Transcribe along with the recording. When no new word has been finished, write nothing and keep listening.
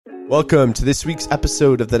Welcome to this week's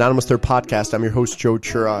episode of the Anonymous Third Podcast. I'm your host, Joe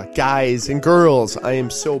Chura. Guys and girls, I am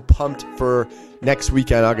so pumped for next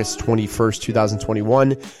weekend, August 21st,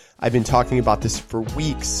 2021. I've been talking about this for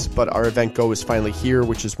weeks, but our event Go is finally here,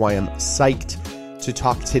 which is why I'm psyched to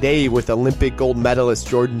talk today with Olympic gold medalist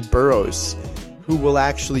Jordan Burroughs, who will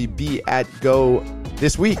actually be at Go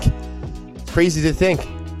this week. Crazy to think.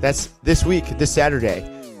 That's this week, this Saturday.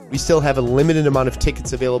 We still have a limited amount of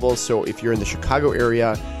tickets available, so if you're in the Chicago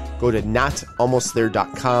area, go to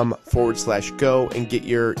notalmostthere.com/go and get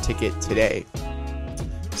your ticket today.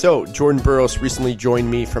 So Jordan Burroughs recently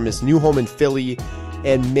joined me from his new home in Philly,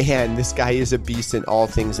 and man, this guy is a beast in all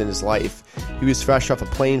things in his life. He was fresh off a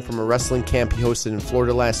plane from a wrestling camp he hosted in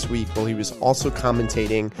Florida last week, while he was also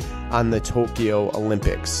commentating on the Tokyo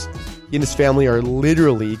Olympics. He and his family are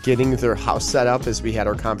literally getting their house set up as we had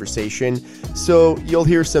our conversation, so you'll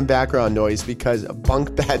hear some background noise because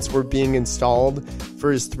bunk beds were being installed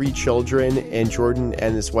for his 3 children, and Jordan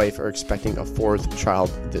and his wife are expecting a 4th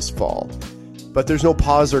child this fall. But there's no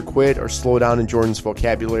pause or quit or slow down in Jordan's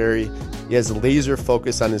vocabulary. He has a laser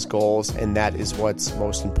focus on his goals, and that is what's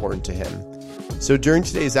most important to him. So during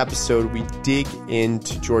today's episode, we dig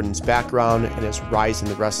into Jordan's background and his rise in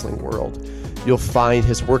the wrestling world. You'll find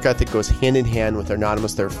his work ethic goes hand in hand with our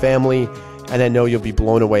Anonymous There family, and I know you'll be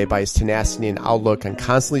blown away by his tenacity and outlook on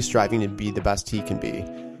constantly striving to be the best he can be.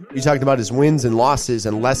 We talked about his wins and losses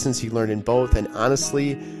and lessons he learned in both, and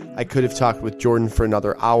honestly, I could have talked with Jordan for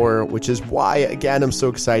another hour, which is why, again, I'm so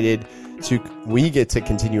excited we get to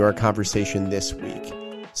continue our conversation this week.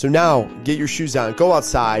 So now, get your shoes on, go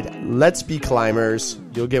outside, let's be climbers.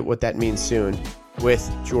 You'll get what that means soon with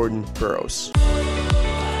Jordan Burroughs.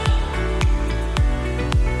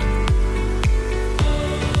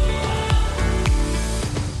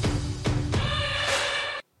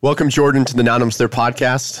 Welcome, Jordan, to the Anonymous There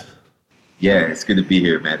podcast. Yeah, it's good to be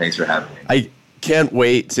here, man. Thanks for having me. I can't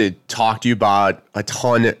wait to talk to you about a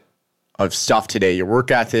ton of stuff today. Your work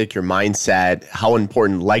ethic, your mindset, how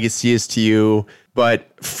important legacy is to you. But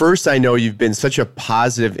first, I know you've been such a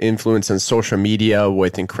positive influence on social media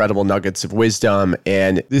with incredible nuggets of wisdom.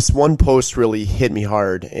 And this one post really hit me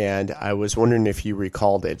hard. And I was wondering if you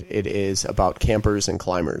recalled it. It is about campers and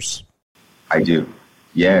climbers. I do.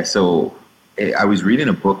 Yeah, so I was reading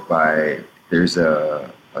a book there's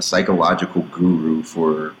a psychological guru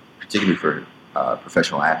particularly for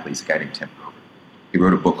professional athletes, a guy named Tim Grover. He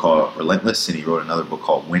wrote a book called Relentless, and he wrote another book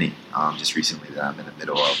called Winning, just recently that I'm in the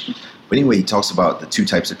middle of. But anyway, he talks about the 2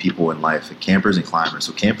 types of people in life, campers and climbers.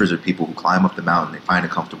 So campers are people who climb up the mountain, they find a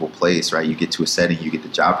comfortable place, right? You get to a setting, you get the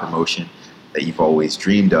job promotion that you've always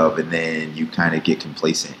dreamed of, and then you kind of get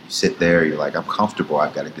complacent. You sit there, you're like, I'm comfortable,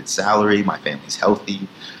 I've got a good salary, my family's healthy,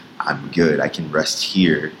 I'm good, I can rest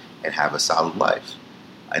here and have a solid life.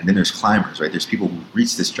 And then there's climbers, right? There's people who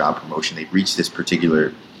reach this job promotion, they've reached this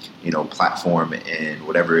particular, platform in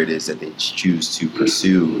whatever it is that they choose to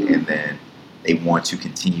pursue, and then they want to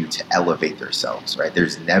continue to elevate themselves, right?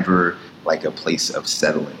 There's never like a place of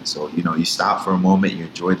settling. So, you stop for a moment, you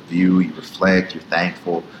enjoy the view, you reflect, you're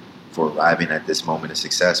thankful for arriving at this moment of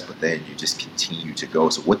success, but then you just continue to go.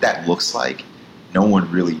 So what that looks like, no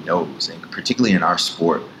one really knows. And particularly in our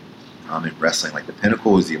sport, in wrestling, like the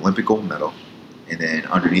pinnacle is the Olympic gold medal, and then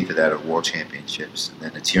underneath of that are world championships, and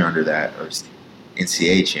then the tier under that are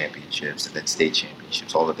NCAA championships, and then state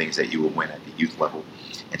championships, all the things that you will win at the youth level.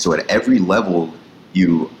 And so at every level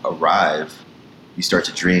you arrive, you start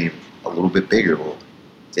to dream a little bit bigger. Well,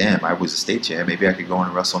 damn, I was a state champ, maybe I could go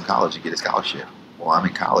and wrestle in college and get a scholarship. Well, I'm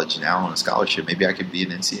in college now on a scholarship, maybe I could be an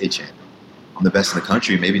NCAA champ. I'm the best in the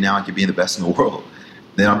country, maybe now I could be the best in the world.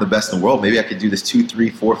 Then I'm the best in the world, maybe I could do this 2, 3,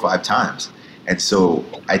 4, 5 times. And so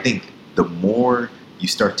I think the more you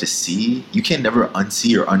start to see, you can never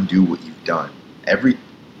unsee or undo what you've done. Every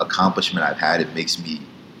accomplishment I've had, it makes me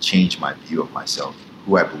change my view of myself,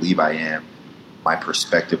 who I believe I am, my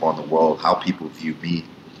perspective on the world, how people view me,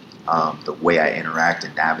 the way I interact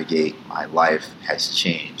and navigate my life has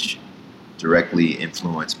changed, directly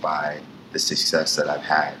influenced by the success that I've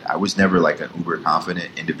had. I was never like an uber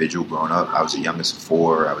confident individual growing up. I was the youngest of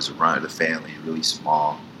 4. I was a runt of the family, really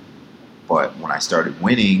small. But when I started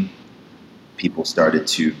winning, people started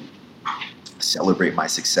to celebrate my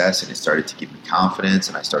success, and it started to give me confidence,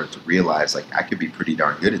 and I started to realize like I could be pretty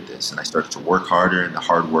darn good at this, and I started to work harder, and the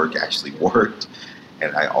hard work actually worked,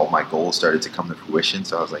 and all my goals started to come to fruition.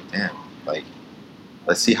 So I was like, damn, like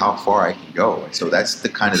let's see how far I can go. And so that's the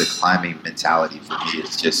kind of the climbing mentality for me.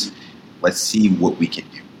 It's just let's see what we can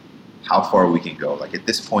do, how far we can go. Like at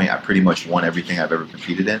this point, I pretty much won everything I've ever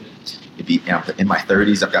competed in. In my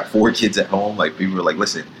 30s, I've got 4 kids at home. Like people were like,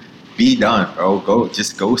 listen, be done, bro.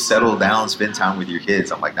 Go settle down, spend time with your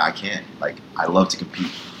kids. I'm like, no, I can't. Like, I love to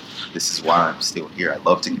compete. This is why I'm still here. I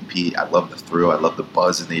love to compete. I love the thrill. I love the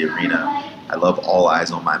buzz in the arena. I love all eyes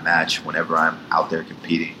on my match whenever I'm out there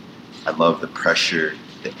competing. I love the pressure,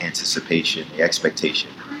 the anticipation, the expectation.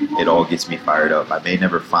 It all gets me fired up. I may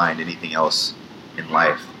never find anything else in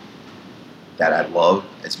life that I love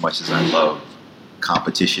as much as I love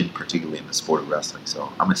competition, particularly in the sport of wrestling. So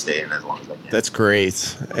I'm going to stay in as long as I can. That's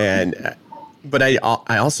great. But I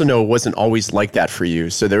also know it wasn't always like that for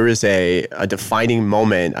you. So there was a defining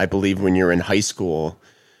moment, I believe, when you were in high school.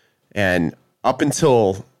 And up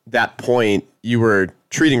until that point, you were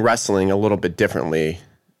treating wrestling a little bit differently.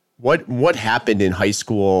 What happened in high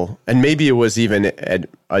school? And maybe it was even at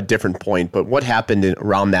a different point, but what happened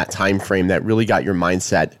around that time frame that really got your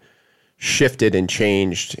mindset shifted and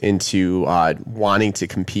changed into wanting to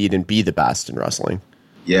compete and be the best in wrestling?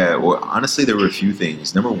 Yeah, well, honestly, there were a few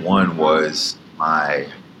things. Number one was my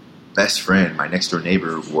best friend, my next door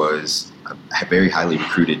neighbor, was a very highly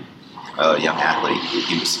recruited young athlete.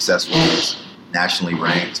 He was successful. He was nationally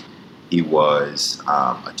ranked. He was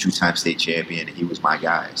a two-time state champion. He was my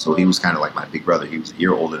guy. So he was kind of like my big brother. He was a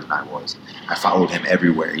year older than I was. I followed him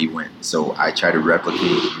everywhere he went. So I tried to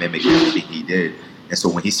replicate, mimic everything he did. And so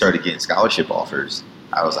when he started getting scholarship offers,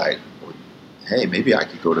 I was like, hey, maybe I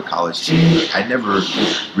could go to college too. I never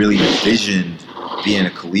really envisioned being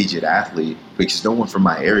a collegiate athlete because no one from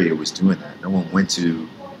my area was doing that. No one went to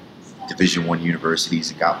Division I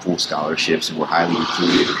universities and got full scholarships and were highly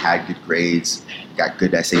recruited and had good grades, got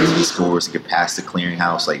good SAT scores, could pass the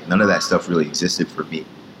clearinghouse. Like, none of that stuff really existed for me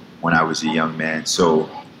when I was a young man. So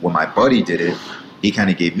when my buddy did it, he kind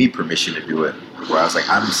of gave me permission to do it, where I was like,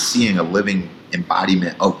 I'm seeing a living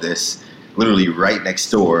embodiment of this literally right next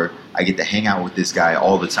door. I get to hang out with this guy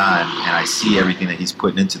all the time, and I see everything that he's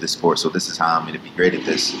putting into the sport. So this is how I'm going to be great at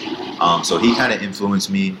this. So he kind of influenced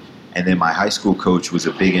me. And then my high school coach was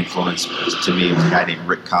a big influence to me. It was a guy named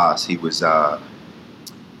Rick Koss. He was a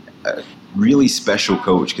really special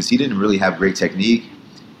coach because he didn't really have great technique.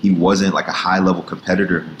 He wasn't like a high-level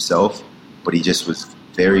competitor himself, but he just was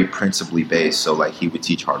very principally based. So like he would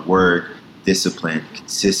teach hard work, discipline,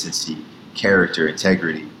 consistency, character,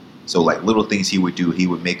 integrity. So like little things he would do, he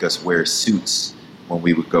would make us wear suits when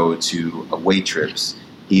we would go to away trips.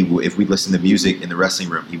 If we listened to music in the wrestling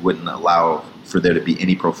room, he wouldn't allow for there to be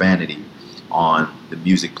any profanity on the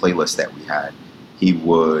music playlist that we had. He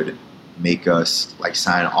would make us like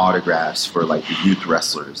sign autographs for like the youth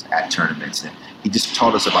wrestlers at tournaments. And he just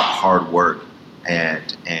taught us about hard work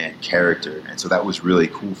and character. And so that was really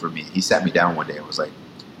cool for me. He sat me down one day and was like,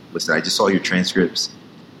 listen, I just saw your transcripts.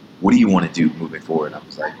 What do you want to do moving forward? And I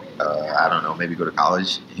was like, I don't know, maybe go to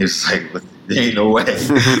college. He was like, there ain't no way.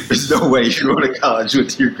 There's no way you're going to college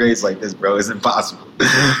with your grades like this, bro. It's impossible.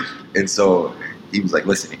 And so he was like,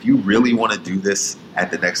 listen, if you really want to do this at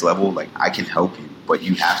the next level, like I can help you, but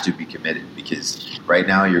you have to be committed because right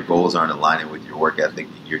now your goals aren't aligning with your work ethic.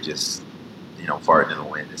 And you're just, farting in the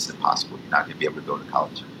wind. It's impossible. You're not going to be able to go to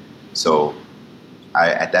college. So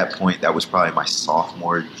at that point, that was probably my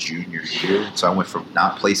sophomore, junior year. So I went from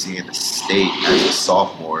not placing in the state as a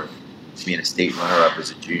sophomore to being a state runner-up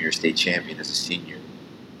as a junior, state champion as a senior.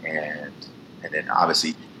 And then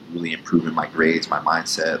obviously really improving my grades, my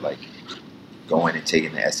mindset, like going and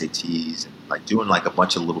taking the SATs and like doing like a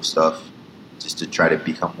bunch of little stuff just to try to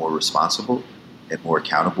become more responsible and more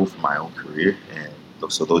accountable for my own career. And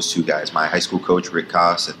so those two guys, my high school coach, Rick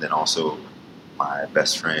Koss, and then also my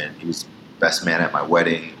best friend, he was best man at my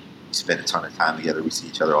wedding. We spent a ton of time together. We see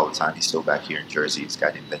each other all the time. He's still back here in Jersey. This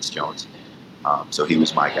guy named Vince Jones. So he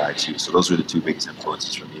was my guy too. So those were the two biggest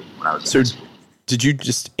influences for me when I was in high school. Did you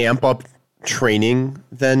just amp up training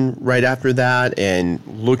then right after that and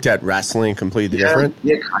looked at wrestling completely different?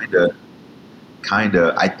 Yeah, kind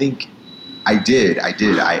of. I think I did.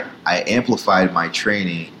 I amplified my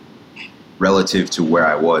training relative to where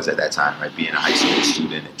I was at that time, right? Being a high school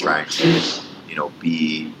student and trying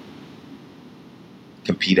to,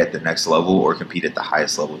 compete at the next level or compete at the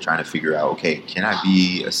highest level, trying to figure out, okay, can I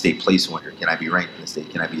be a state place winner? Can I be ranked in the state?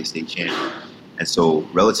 Can I be a state champion? And so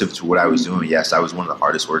relative to what I was doing, yes, I was one of the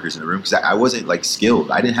hardest workers in the room because I wasn't like skilled.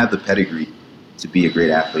 I didn't have the pedigree to be a great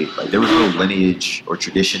athlete. Like there was no lineage or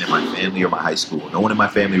tradition in my family or my high school. No one in my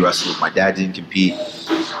family wrestled. My dad didn't compete.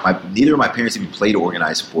 Neither of my parents even played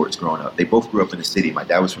organized sports growing up. They both grew up in the city. My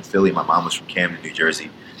dad was from Philly. My mom was from Camden, New Jersey.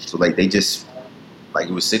 So like they just, like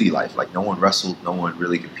it was city life. Like no one wrestled. No one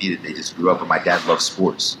really competed. They just grew up. And my dad loved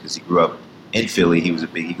sports because he grew up in Philly. He was a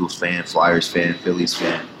big Eagles fan, Flyers fan, Phillies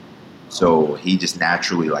fan. So he just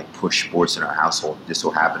naturally like pushed sports in our household. It just so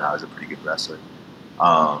happened I was a pretty good wrestler.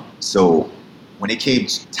 So when it came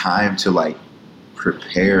time to like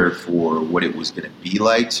prepare for what it was going to be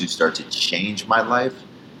like to start to change my life,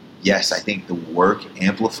 yes, I think the work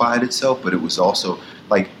amplified itself, but it was also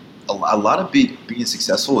like a lot of being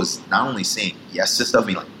successful is not only saying yes to stuff, I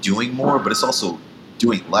mean, like doing more, but it's also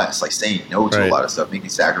doing less, like saying no to a lot of stuff, making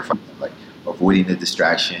sacrifices, like avoiding the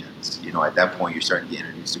distractions. You know, at that point, you're starting to get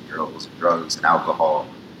introduced to girls and drugs and alcohol.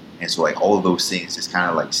 And so, like, all of those things, just kind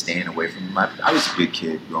of like staying away from I was a good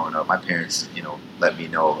kid growing up. My parents, you know, let me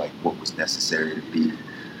know like what was necessary to be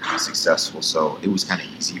successful. So it was kind of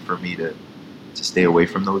easy for me to stay away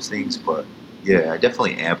from those things. But yeah, I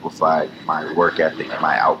definitely amplified my work ethic and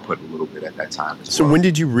my output a little bit at that time as well. So when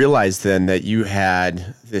did you realize then that you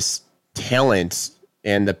had this talent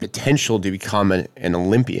and the potential to become an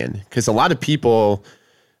Olympian? Because a lot of people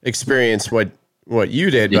experience what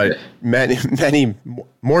you did, but many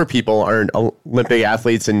more people aren't Olympic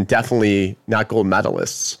athletes and definitely not gold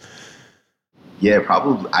medalists. Yeah,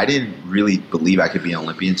 probably. I didn't really believe I could be an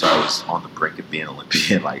Olympian until I was on the brink of being an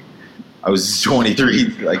Olympian. Like, I was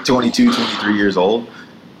 22, 23 years old.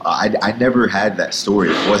 I never had that story.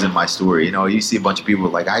 It wasn't my story. You know, you see a bunch of people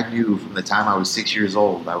like I knew from the time I was 6 years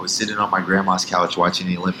old. I was sitting on my grandma's couch watching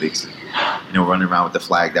the Olympics and, you know, running around with the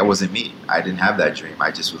flag. That wasn't me. I didn't have that dream.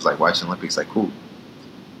 I just was like watching Olympics like, cool.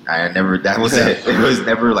 That was it. It was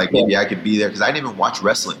never like maybe I could be there because I didn't even watch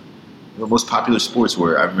wrestling. The most popular sports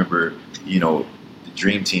were, I remember, you know, the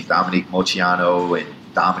Dream Team, Dominique Moceanu and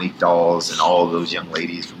Dominique Dawes and all of those young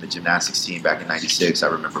ladies from the gymnastics team back in '96. I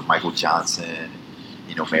remember Michael Johnson,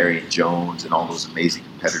 you know, Marion Jones and all those amazing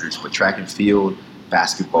competitors. But track and field,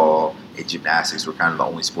 basketball, and gymnastics were kind of the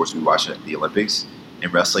only sports we watched at the Olympics.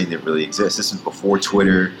 And wrestling didn't really exist. This is before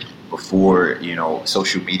Twitter, before, you know,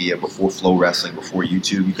 social media, before Flow Wrestling, before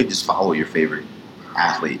YouTube. You couldn't just follow your favorite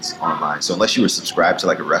athletes online. So unless you were subscribed to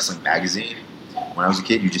like a wrestling magazine, when I was a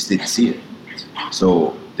kid, you just didn't see it.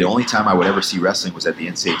 So the only time I would ever see wrestling was at the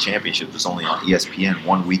NCAA Championship. It was only on ESPN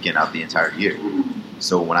one weekend out the entire year.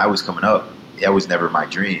 So when I was coming up, that was never my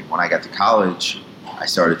dream. When I got to college, I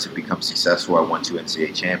started to become successful. I won 2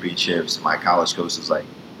 NCAA championships. My college coach was like,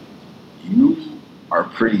 you are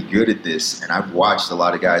pretty good at this. And I've watched a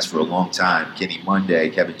lot of guys for a long time, Kenny Monday,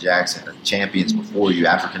 Kevin Jackson, the champions before you,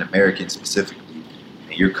 African-Americans specifically,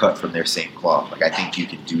 and you're cut from their same cloth. Like, I think you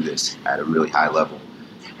can do this at a really high level.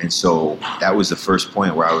 And so that was the first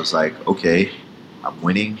point where I was like, okay, I'm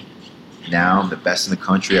winning. Now I'm the best in the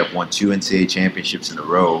country. I've won 2 NCAA championships in a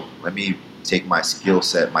row. Let me take my skill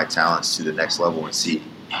set, my talents to the next level and see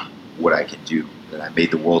what I can do. And I made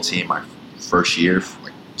the world team my first year,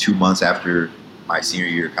 like 2 months after my senior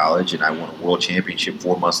year of college, and I won a world championship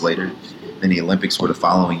 4 months later. Then the Olympics were the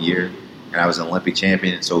following year, and I was an Olympic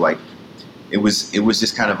champion. And so, like, it was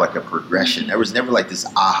just kind of like a progression. There was never like this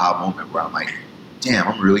aha moment where I'm like, damn,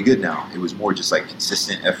 I'm really good now. It was more just like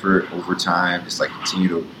consistent effort over time, just like continue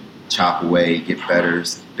to chop away, get better,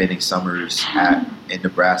 spending summers in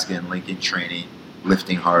Nebraska and Lincoln training,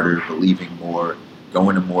 lifting harder, believing more,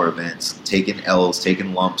 going to more events, taking L's,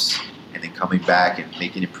 taking lumps, and then coming back and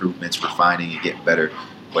making improvements, refining and getting better.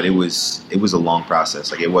 But it was a long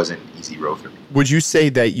process. Like, it wasn't an easy road for me. Would you say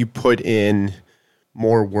that you put in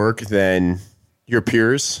more work than your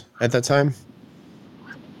peers at that time?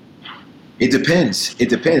 It depends.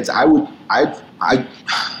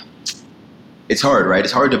 It's hard, right?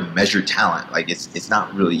 It's hard to measure talent. Like, it's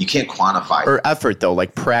not really, you can't quantify it. Or effort, though,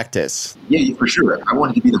 like practice. Yeah, for sure. I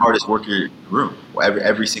wanted to be the hardest worker in the room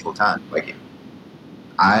every single time. Like,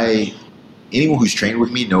 anyone who's trained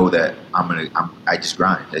with me know that I just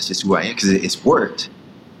grind. That's just who I am because it's worked.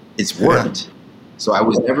 It's worked. Yeah. So I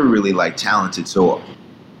was never really like talented. So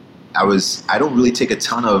I don't really take a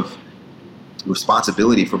ton of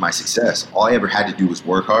responsibility for my success. All I ever had to do was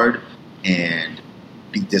work hard and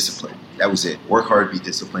be disciplined. That was it. Work hard, be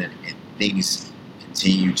disciplined, and things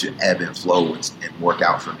continue to ebb and flow and work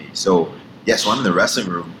out for me. So yes, when I'm in the wrestling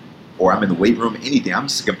room or I'm in the weight room, anything, I'm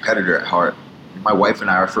just a competitor at heart. My wife and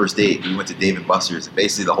I, our first date, we went to Dave & Buster's, and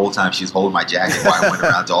basically the whole time she was holding my jacket while I went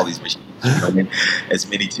around to all these machines, as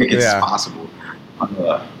many tickets as possible.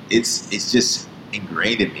 It's just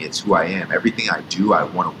ingrained in me. It's who I am. Everything I do, I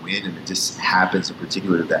want to win, and it just happens in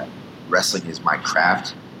particular that wrestling is my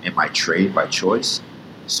craft and my trade by choice.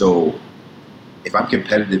 So if I'm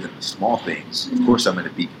competitive in the small things, of course I'm going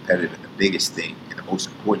to be competitive in the biggest thing and the most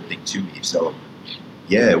important thing to me. So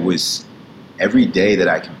yeah, it was every day that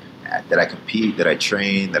I compete, that I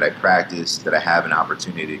train, that I practice, that I have an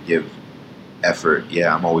opportunity to give effort.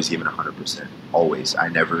 Yeah, I'm always giving 100%. Always. I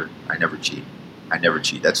never cheat. I never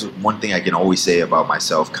cheat. That's one thing I can always say about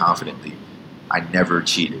myself confidently. I never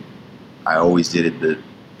cheated. I always did it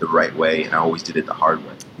the the right way, and I always did it the hard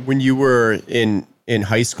way. When you were in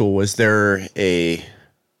high school, was there a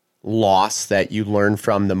loss that you learned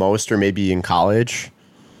from the most, or maybe in college?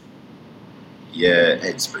 Yeah,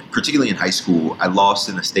 it's particularly in high school. I lost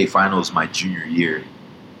in the state finals my junior year,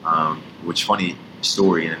 which funny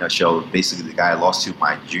story in a nutshell. Basically, the guy I lost to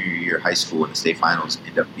my junior year of high school in the state finals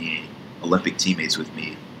ended up being Olympic teammates with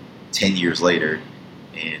me 10 years later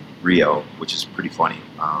in Rio, which is pretty funny.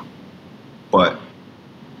 But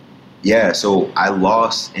yeah, so I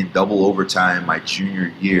lost in double overtime my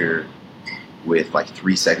junior year with like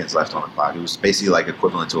 3 seconds left on the clock. It was basically like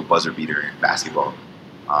equivalent to a buzzer beater in basketball.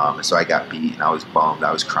 And so I got beat, and I was bummed.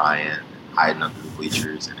 I was crying, hiding under the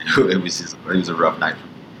bleachers, and it was a rough night for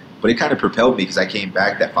me. But it kind of propelled me because I came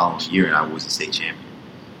back that following year and I was a state champion.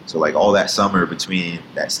 So like all that summer between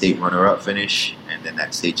that state runner-up finish and then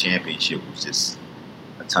that state championship was just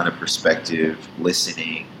a ton of perspective,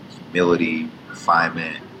 listening, humility,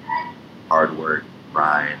 refinement, hard work,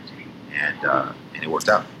 grind, and it worked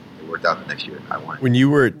out. It worked out the next year. I won. When you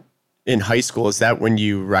were in high school, is that when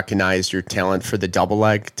you recognized your talent for the double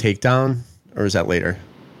leg takedown, or is that later?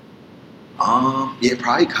 Yeah,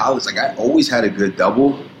 probably college. Like I always had a good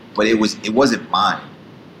double, but it wasn't mine.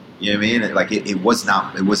 You know what I mean? Like it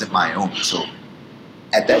wasn't my own. So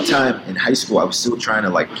at that time in high school, I was still trying to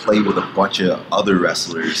like play with a bunch of other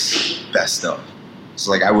wrestlers' best stuff. So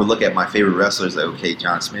like I would look at my favorite wrestlers, like, okay,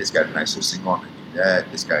 John Smith's got a nice little single, I'm gonna do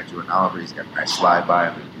that. This guy Jordan Oliver, he's got a nice slide by,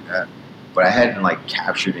 I'm gonna do that. But I hadn't like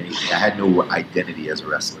captured anything. I had no identity as a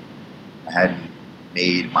wrestler. I hadn't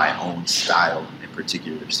made my own style in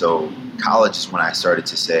particular. So college is when I started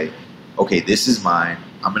to say, okay, this is mine.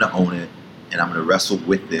 I'm going to own it, and I'm going to wrestle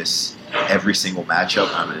with this every single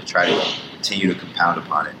matchup. I'm going to try to continue to compound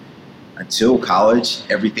upon it. Until college,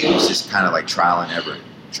 everything was just kind of like trial and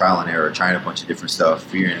error, trying a bunch of different stuff,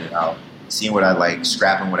 figuring it out, seeing what I like,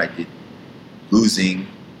 scrapping what I did, losing,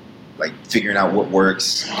 like figuring out what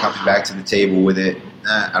works, coming back to the table with it.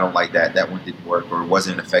 I don't like that. That one didn't work, or it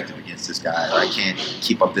wasn't effective against this guy, or I can't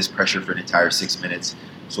keep up this pressure for an entire 6 minutes.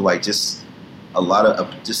 So like just a lot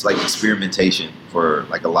of just like experimentation for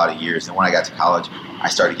like a lot of years. And when I got to college, I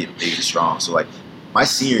started getting big and strong. So like my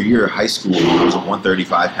senior year of high school, I was a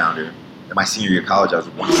 135 pounder. And my senior year of college, I was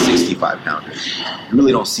a 165 pounder. You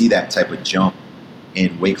really don't see that type of jump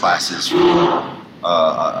in weight classes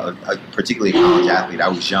particularly a college athlete. I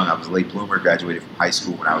was young. I was a late bloomer, graduated from high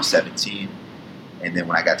school when I was 17. And then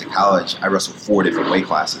when I got to college, I wrestled 4 different weight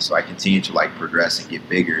classes. So I continued to like progress and get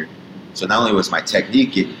bigger. So not only was my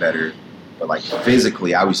technique getting better, but like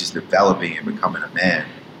physically, I was just developing and becoming a man.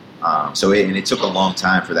 It took a long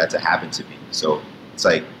time for that to happen to me. So it's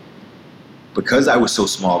like, because I was so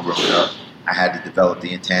small growing up, I had to develop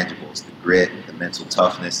the intangibles, the grit, the mental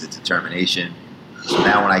toughness, the determination. So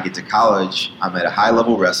now when I get to college, I'm at a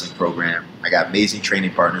high-level wrestling program. I got amazing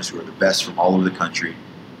training partners who are the best from all over the country.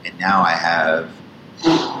 And now I have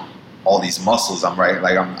all these muscles. I'm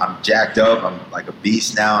jacked up. I'm like a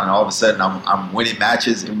beast now. And all of a sudden, I'm winning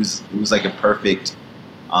matches. It was like a perfect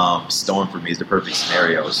storm for me. It's the perfect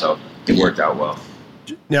scenario. So it worked out well.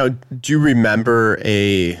 Now, do you remember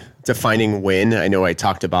a defining win? I know I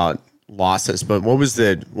talked about losses, but what was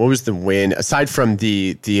the win aside from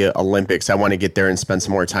the Olympics? I want to get there and spend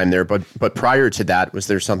some more time there, but prior to that, was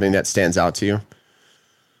there something that stands out to you?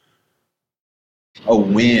 A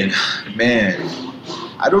win, man.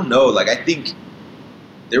 I don't know. Like, I think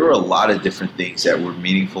there were a lot of different things that were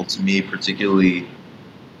meaningful to me, particularly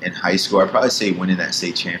in high school. I'd probably say winning that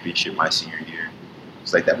state championship my senior year.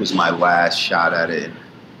 It's like that was my last shot at it. And,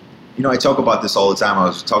 you know, I talk about this all the time. I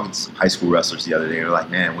was talking to some high school wrestlers the other day. They're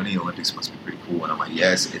like, man, winning the Olympics must be pretty cool. And I'm like,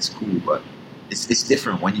 yes, it's cool, but it's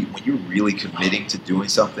different. When you're really committing to doing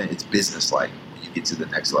something, it's business-like when you get to the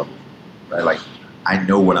next level, right? Like, I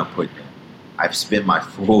know what I'm putting in. I've spent my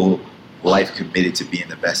full life committed to being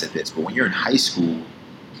the best at this. But when you're in high school,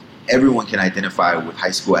 everyone can identify with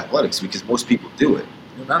high school athletics because most people do it.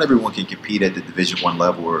 You know, not everyone can compete at the Division I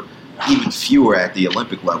level or even fewer at the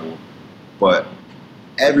Olympic level, but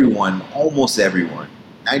everyone, almost everyone,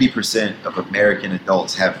 90% of American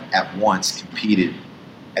adults have at once competed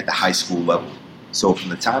at the high school level. So from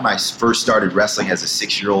the time I first started wrestling as a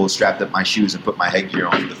 6-year-old, strapped up my shoes and put my headgear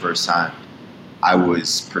on for the first time, I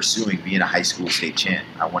was pursuing being a high school state champ.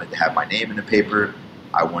 I wanted to have my name in the paper.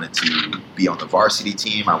 I wanted to be on the varsity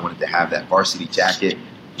team. I wanted to have that varsity jacket,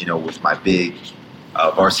 you know, with my big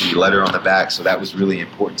varsity letter on the back. So that was really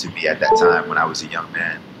important to me at that time when I was a young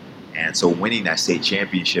man. And so winning that state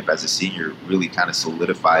championship as a senior really kind of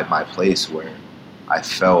solidified my place where I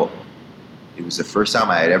felt it was the first time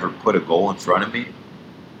I had ever put a goal in front of me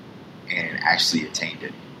and actually attained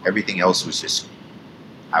it. Everything else was just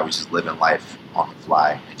I was just living life on the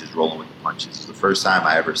fly and just rolling with the punches. It was the first time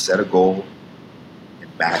I ever set a goal and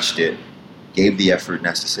matched it, gave the effort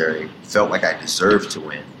necessary, felt like I deserved to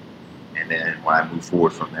win. And then when I moved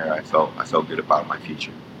forward from there, I felt good about my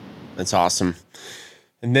future. That's awesome.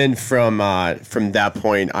 And then from that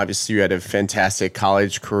point, obviously you had a fantastic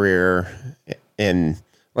college career. And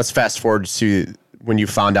let's fast forward to when you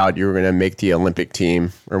found out you were going to make the Olympic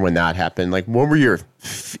team, or when that happened. Like,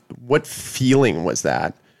 what feeling was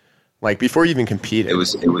that? Like, before you even competed? It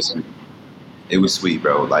was sweet,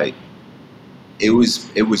 bro. Like, it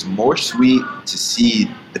was more sweet to see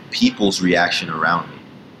the people's reaction around me.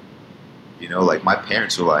 You know, like, my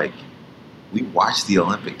parents were like, we watched the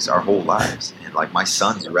Olympics our whole lives, and like, my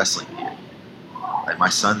son's wrestling here. Like, my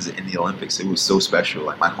son's in the Olympics. It was so special.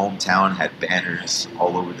 Like, my hometown had banners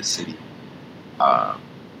all over the city.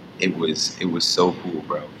 It was so cool,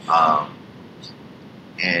 bro.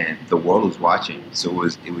 And the world was watching, so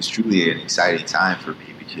it was truly an exciting time for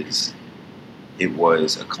me, because it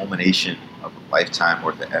was a culmination of a lifetime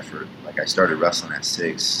worth of effort. Like, I started wrestling at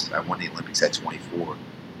 6. I won the Olympics at 24.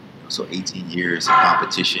 So 18 years of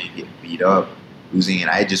competition, getting beat up, losing, and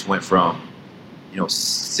I just went from,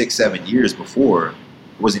 6-7 years before,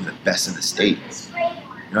 I wasn't even the best in the state.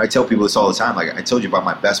 I tell people this all the time. Like, I told you about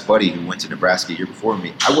my best buddy who went to Nebraska a year before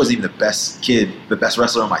me. I wasn't even the best kid, the best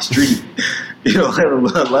wrestler on my street.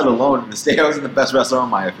 Let alone in the state. I wasn't the best wrestler on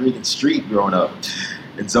my freaking street growing up,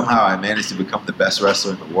 and somehow I managed to become the best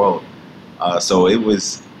wrestler in the world. So it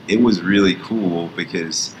was really cool,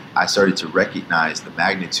 because I started to recognize the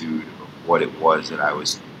magnitude of what it was that I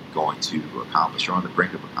was going to accomplish, or on the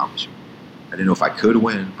brink of accomplishing. I didn't know if I could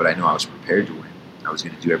win, but I knew I was prepared to win. I was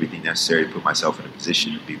going to do everything necessary to put myself in a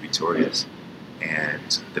position to be victorious.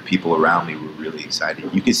 And the people around me were really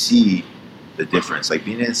excited. You could see the difference. Like,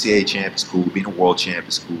 being an NCAA champ is cool, being a world champ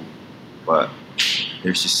is cool, but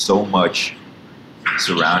there's just so much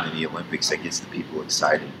surrounding the Olympics that gets the people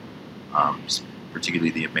excited.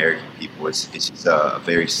 Particularly the American people. It's just a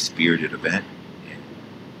very spirited event, and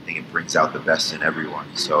I think it brings out the best in everyone.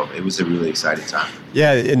 So it was a really exciting time.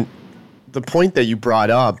 Yeah, and the point that you brought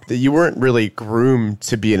up, that you weren't really groomed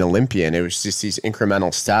to be an Olympian. It was just these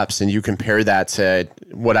incremental steps, and you compare that to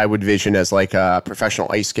what I would vision as like a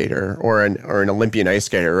professional ice skater or an Olympian ice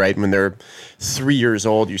skater, right? When they're 3 years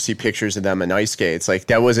old, you see pictures of them in ice skates. Like,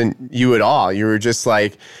 that wasn't you at all. You were just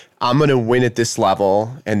like, I'm going to win at this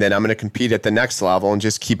level, and then I'm going to compete at the next level and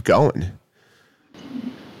just keep going.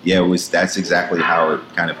 Yeah, that's exactly how it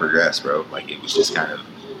kind of progressed, bro. Like, it was just kind of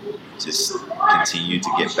continued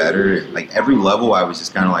to get better. Like, every level I was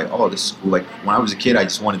just kind of like, oh, this is cool. Like, when I was a kid, I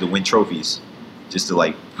just wanted to win trophies, just to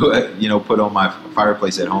like put on my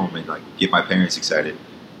fireplace at home and like get my parents excited.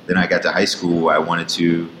 Then I got to high school, I wanted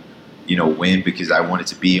to win because I wanted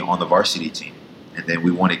to be on the varsity team. And then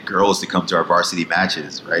we wanted girls to come to our varsity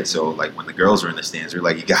matches, right? So like, when the girls were in the stands, they're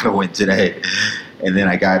like, you got to win today. And then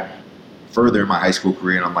I got further in my high school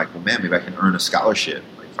career, and I'm like, well, man, maybe I can earn a scholarship.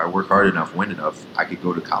 Like, if I work hard enough, win enough, I could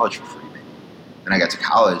go to college for free, maybe. Then I got to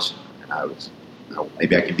college, and I was,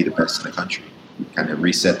 maybe I can be the best in the country. Kind of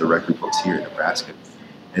reset the record books here in Nebraska.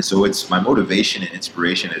 And so it's my motivation and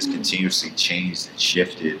inspiration has continuously changed and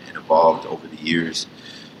shifted and evolved over the years.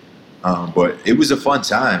 But it was a fun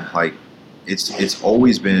time. Like, it's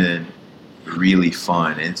always been really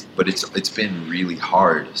fun, but it's been really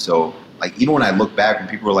hard. So like, even when I look back, when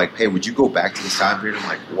people were like, hey, would you go back to this time period? I'm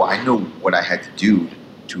like, well, I know what I had to do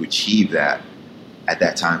to achieve that at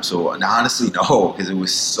that time. So, and honestly, no, because it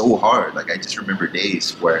was so hard. Like, I just remember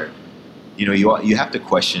days where, you have to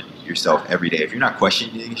question yourself every day. If you're not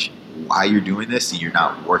questioning why you're doing this, then you're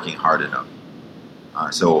not working hard enough.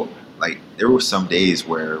 So like, there were some days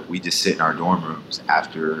where we just sit in our dorm rooms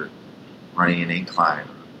after running an incline,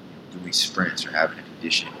 or doing sprints, or having a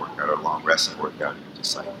conditioning workout or a long wrestling workout, and you're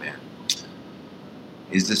just like, man,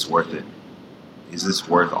 is this worth it? Is this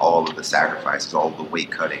worth all of the sacrifices, all the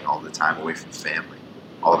weight cutting, all the time away from family,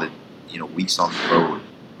 all the weeks on the road?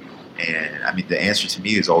 And I mean, the answer to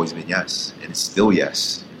me has always been yes, and it's still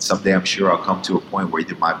yes. And someday I'm sure I'll come to a point where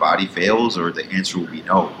either my body fails or the answer will be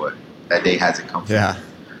no, but that day hasn't come. Yeah.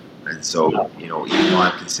 And so, even though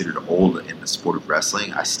I'm considered old in the sport of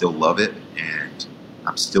wrestling, I still love it, and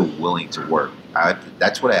I'm still willing to work.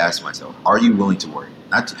 That's what I ask myself. Are you willing to work?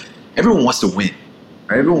 Everyone wants to win,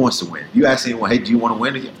 right? Everyone wants to win. If you ask anyone, hey, do you want to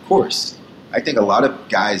win? Of course. I think a lot of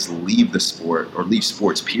guys leave the sport, or leave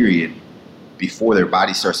sports, period, before their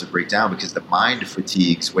body starts to break down, because the mind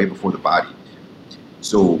fatigues way before the body.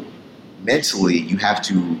 So mentally, you have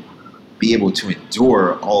to be able to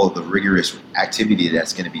endure all of the rigorous activity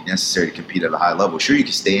that's going to be necessary to compete at a high level. Sure, you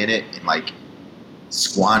can stay in it and like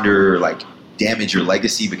squander like damage your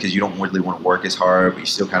legacy because you don't really want to work as hard, but you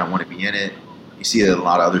still kind of want to be in it. You see it in a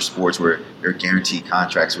lot of other sports where there are guaranteed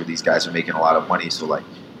contracts where these guys are making a lot of money. So like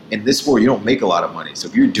in this sport, you don't make a lot of money. So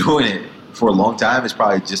if you're doing it for a long time, it's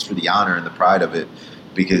probably just for the honor and the pride of it,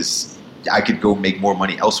 because I could go make more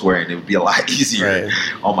money elsewhere and it would be a lot easier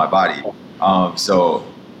on my body. So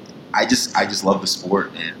I just love the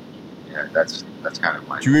sport, and yeah, that's kind of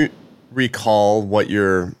my. Do you recall what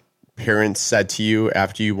your parents said to you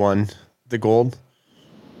after you won the gold?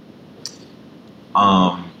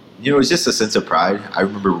 It was just a sense of pride. I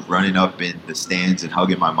remember running up in the stands and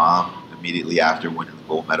hugging my mom immediately after winning the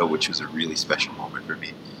gold medal, which was a really special moment for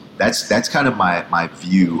me. That's kind of my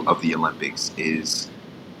view of the Olympics, is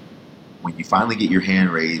when you finally get your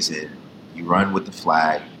hand raised and you run with the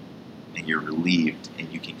flag and you're relieved,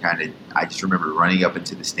 and you can I just remember running up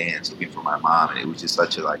into the stands looking for my mom, and it was just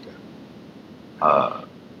such a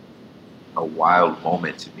wild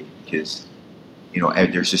moment to me, because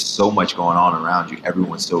there's just so much going on around you.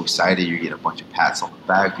 Everyone's so excited. You're getting a bunch of pats on the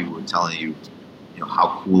back. People were telling you,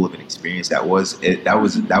 how cool of an experience that was. That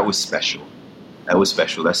was special. That was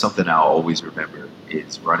special. That's something I'll always remember,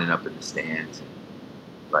 is running up in the stands. And,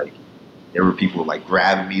 like, there were people like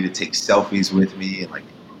grabbing me to take selfies with me, and like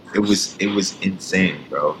it was insane,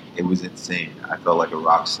 bro. It was insane. I felt like a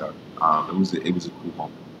rock star. It was a cool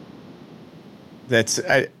moment.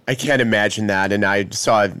 I can't imagine that. And I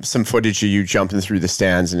saw some footage of you jumping through the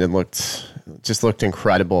stands, and it looked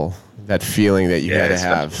incredible. That feeling that you had to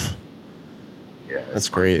have. Yeah, that's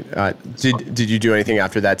great. Did you do anything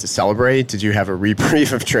after that to celebrate? Did you have a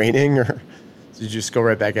reprieve of training, or did you just go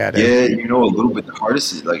right back at it? Yeah, a little bit. The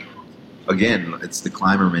hardest is, like, again, it's the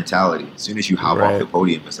climber mentality. As soon as you hop off the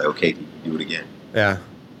podium, it's like, okay, you can do it again. Yeah.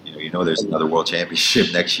 There's another world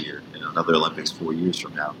championship next year, another Olympics 4 years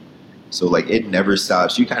from now. So, like, it never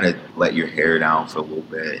stops. You kind of let your hair down for a little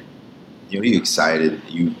bit. You're excited.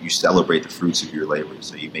 You celebrate the fruits of your labor.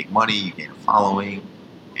 So you make money, you gain a following,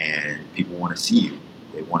 and people want to see you.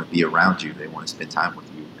 They want to be around you. They want to spend time with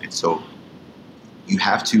you. And so you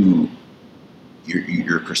have to,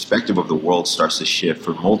 your perspective of the world starts to shift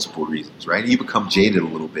for multiple reasons, right? And you become jaded a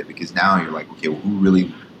little bit, because now you're like, okay, well, who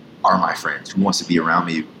really are my friends? Who wants to be around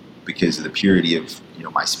me because of the purity of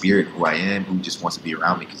my spirit, who I am? Who just wants to be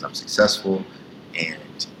around me because I'm successful? And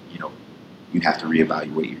you have to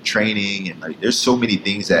reevaluate your training, and like there's so many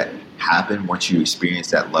things that happen once you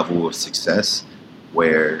experience that level of success,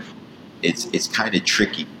 where it's kind of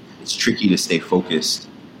tricky. It's tricky to stay focused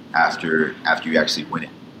after you actually win it.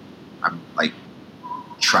 I'm like,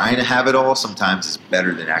 trying to have it all sometimes is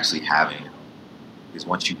better than actually having it, because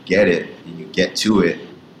once you get it and you get to it,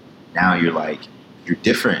 now you're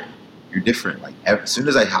different. You're different. Like, as soon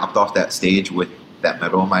as I hopped off that stage with that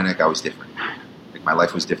medal on my neck, I was different. Like, my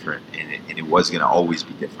life was different, and it was going to always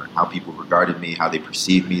be different. How people regarded me, how they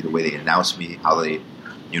perceived me, the way they announced me, how they,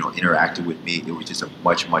 interacted with me. It was just a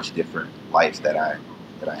much, much different life that I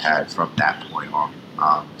had from that point on.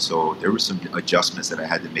 So there were some adjustments that I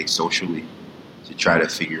had to make socially to try to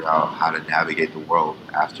figure out how to navigate the world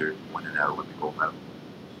after winning that Olympic gold medal.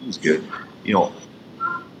 It was good.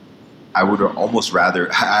 I would almost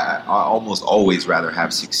always rather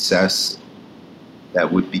have success that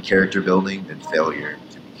would be character building than failure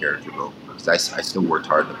to be character building, because I still worked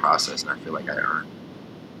hard in the process, and I feel like I earned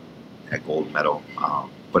that gold medal.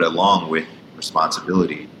 But along with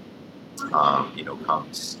responsibility,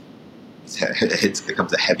 comes it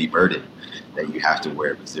becomes a heavy burden that you have to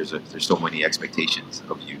wear, because there's so many expectations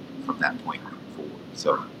of you from that point forward.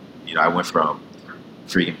 So, I went from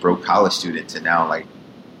freaking broke college student to now, like,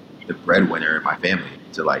 the breadwinner in my family,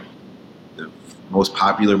 to like the most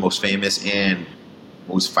popular, most famous, and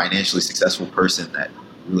most financially successful person that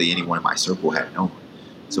really anyone in my circle had known.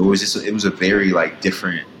 So it was a very like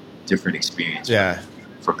different experience. Yeah.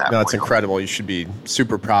 From that. No, it's incredible. You should be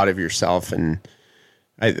super proud of yourself. And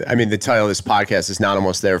I mean, the title of this podcast is Not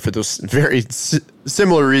Almost There, for those very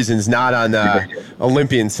similar reasons, not on the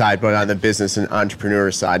Olympian side, but on the business and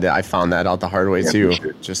entrepreneur side. I found that out the hard way too.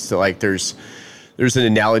 Sure. Just to, like, there's an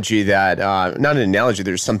analogy that, not an analogy,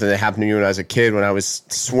 there's something that happened to me when I was a kid, when I was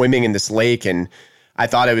swimming in this lake, and I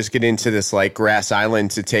thought I was getting into this like grass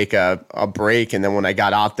island to take a break. And then when I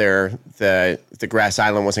got out there, the grass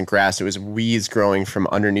island wasn't grass. It was weeds growing from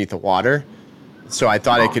underneath the water. So I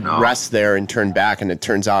thought I could rest there and turn back, and it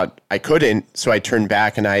turns out I couldn't. So I turned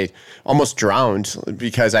back and I almost drowned,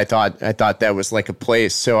 because I thought that was like a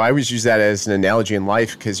place. So I always use that as an analogy in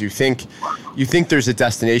life, because you think there's a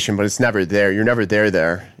destination, but it's never there. You're never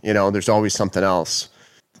there. There's always something else.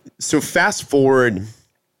 So fast forward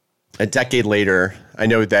a decade later, I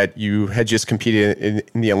know that you had just competed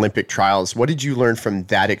in the Olympic trials. What did you learn from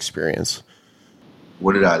that experience?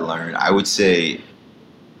 what did I learn? I would say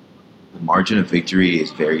the margin of victory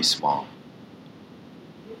is very small.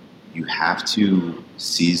 You have to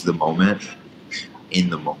seize the moment in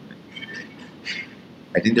the moment.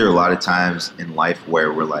 I think there are a lot of times in life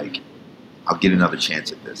where we're like, I'll get another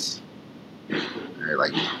chance at this. Right?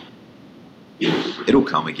 Like, it'll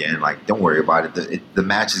come again. Like, don't worry about it. The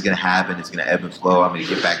match is going to happen. It's going to ebb and flow. I'm going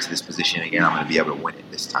to get back to this position again. I'm going to be able to win it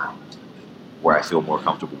this time where I feel more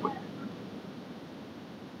comfortable with it.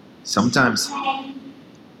 Sometimes,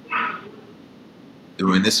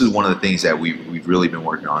 and this is one of the things that we've really been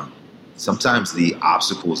working on, sometimes the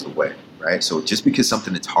obstacle is the way, right? So just because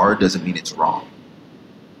something is hard doesn't mean it's wrong.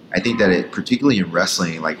 I think that it, particularly in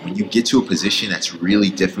wrestling, like when you get to a position that's really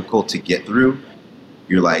difficult to get through,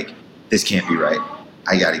 you're like, this can't be right.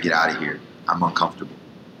 I got to get out of here. I'm uncomfortable.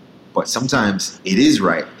 But sometimes it is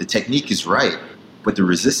right. The technique is right, but the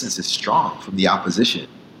resistance is strong from the opposition.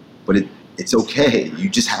 But it's okay. You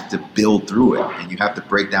just have to build through it, and you have to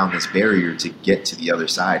break down this barrier to get to the other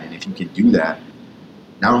side. And if you can do that,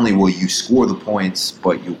 not only will you score the points,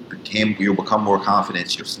 but you'll become more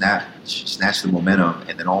confident. You'll snatch the momentum,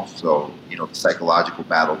 and then also, the psychological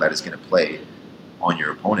battle that is going to play on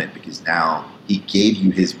your opponent, because now he gave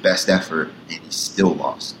you his best effort and he still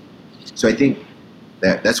lost. So I think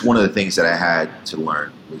that's one of the things that I had to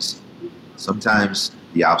learn was sometimes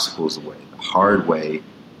the obstacle is the way. The hard way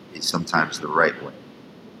is sometimes the right way.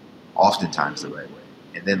 Oftentimes the right way.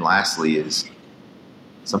 And then lastly is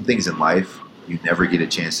some things in life you never get a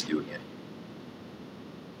chance to do again.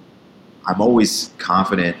 I'm always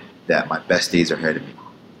confident that my best days are ahead of me.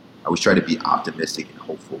 I always try to be optimistic and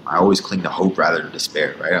hopeful. I always cling to hope rather than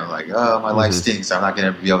despair, right? I'm like, oh, my life stinks. I'm not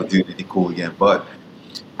going to be able to do anything cool again. But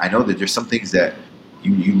I know that there's some things that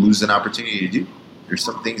you lose an opportunity to do. There's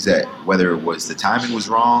some things that, whether it was the timing was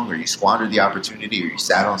wrong or you squandered the opportunity or you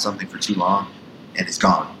sat on something for too long and it's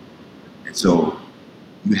gone. And so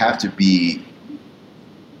you have to be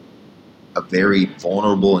a very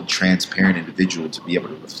vulnerable and transparent individual to be able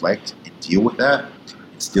to reflect and deal with that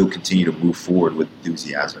and still continue to move forward with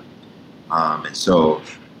enthusiasm. And so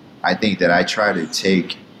I think that I try to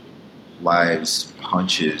take life's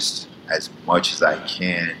punches as much as I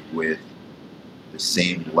can with the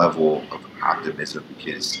same level of optimism,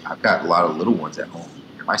 because I've got a lot of little ones at home.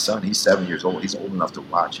 And my son, he's 7 years old. He's old enough to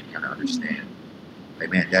watch and kind of understand. Like,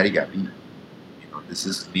 man, Daddy got beat. This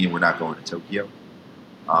is me and we're not going to Tokyo.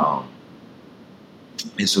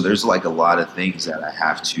 And so there's like a lot of things that I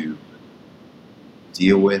have to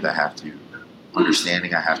deal with. I have to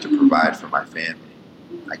understanding. I have to provide for my family.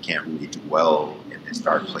 I can't really dwell in this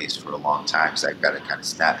dark place for a long time because I've got to kind of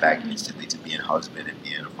snap back instantly to being a husband and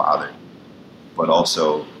being a father. But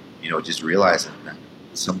also, just realizing that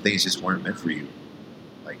some things just weren't meant for you.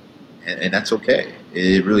 Like, and that's okay.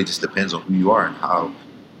 It really just depends on who you are and how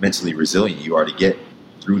mentally resilient you are to get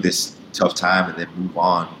through this tough time and then move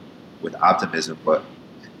on with optimism. But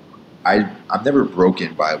I'm never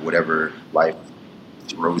broken by whatever life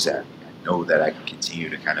throws at me. I know that I can continue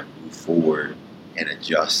to kind of move forward and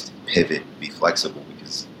adjust, pivot, be flexible,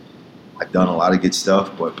 because I've done a lot of good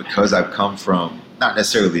stuff, but because I've come from, not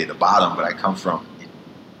necessarily at the bottom, but I come from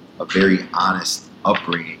a very honest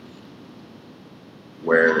upbringing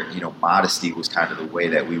where, modesty was kind of the way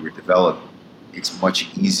that we were developed. It's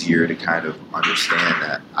much easier to kind of understand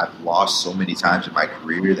that I've lost so many times in my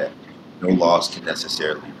career that no loss can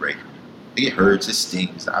necessarily break me. It hurts, it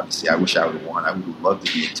stings. Obviously, I wish I would have won. I would have loved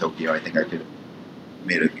to be in Tokyo. I think I could have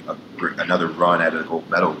made another run at a gold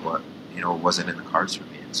medal, but, it wasn't in the cards for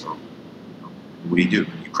me. And so, what do? You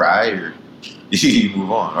cry or you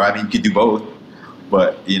move on? Or, you could do both.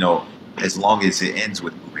 But, as long as it ends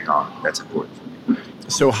with moving on, that's important for me.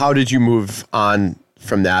 So how did you move on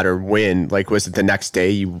from that, or when? Like, was it the next day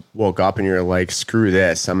you woke up and you're like, screw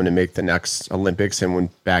this, I'm going to make the next Olympics, and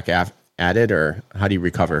went back at it? Or how do you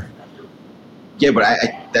recover? Yeah, but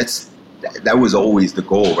that was always the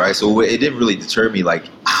goal, right? So it didn't really deter me like,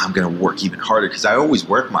 I'm going to work even harder, because I always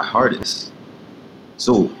work my hardest.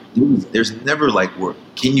 So there's never like,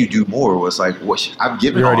 can you do more? It was like, I've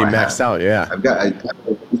given. You're already maxed out, yeah. I'm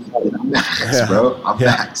maxed, bro. I'm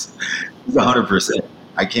maxed. It's 100%.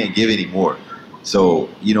 I can't give any more. So,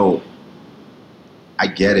 I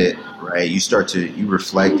get it, right? You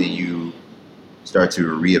reflect and you start to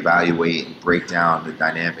reevaluate and break down the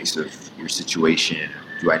dynamics of your situation.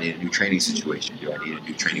 Do I need a new training situation? Do I need a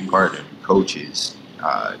new training partner, new coaches,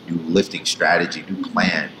 new lifting strategy, new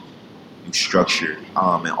plan, new structure?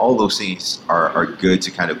 And all those things are good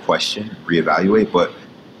to kind of question, reevaluate, but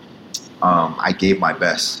I gave my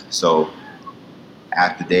best. So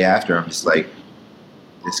the day after, I'm just like,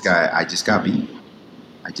 this guy, I just got beat.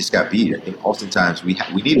 I just got beat. I think oftentimes we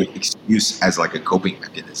need an excuse as like a coping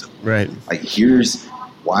mechanism. Right. Like, here's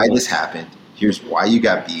why this happened. Here's why you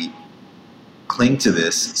got beat. Cling to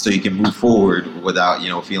this so you can move forward without,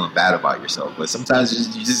 feeling bad about yourself. But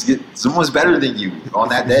sometimes you just get someone's better than you on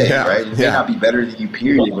that day, right? It may not be better than you,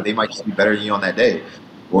 period, but they might just be better than you on that day.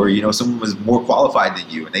 Or, someone was more qualified than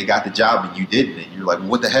you and they got the job and you didn't. And you're like,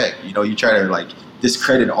 what the heck? You try to like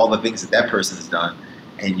discredit all the things that person has done.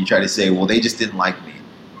 And you try to say, well, they just didn't like me,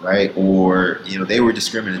 right? Or, they were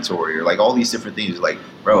discriminatory, or like all these different things. Like,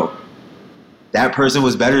 bro, that person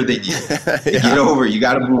was better than you. Get over it. You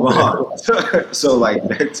got to move on. So like,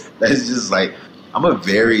 that's just like, I'm a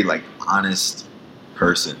very like honest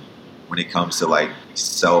person when it comes to like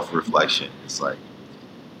self-reflection. It's like,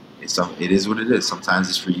 it is what it is. Sometimes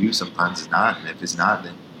it's for you, sometimes it's not. And if it's not,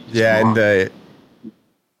 then you just move on.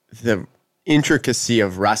 The intricacy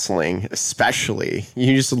of wrestling, especially,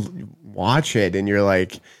 you just watch it and you're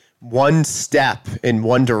like, one step in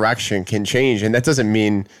one direction can change. And that doesn't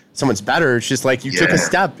mean someone's better. It's just like you took a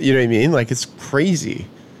step, you know what I mean? Like, it's crazy.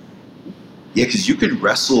 Yeah, because you could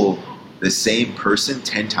wrestle the same person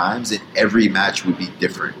 10 times and every match would be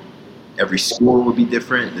different. Every score would be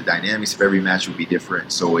different. The dynamics of every match would be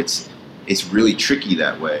different. So it's really tricky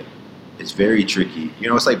that way. It's very tricky.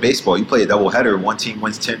 It's like baseball. You play a doubleheader. One team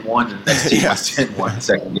wins 10-1 and the next team wins 10-1 the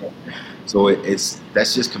second game. So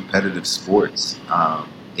that's just competitive sports.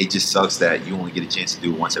 It just sucks that you only get a chance to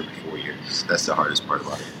do it once every 4 years. That's the hardest part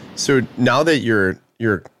about it. So now that you're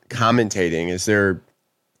commentating, is there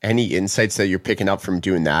any insights that you're picking up from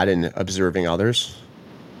doing that and observing others?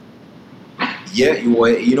 Yeah,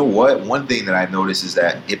 you know what? One thing that I noticed is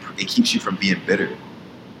that it keeps you from being bitter.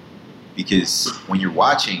 Because when you're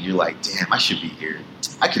watching, you're like, damn, I should be here.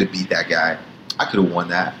 I could have beat that guy. I could have won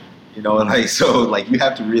that. So you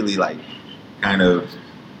have to really like kind of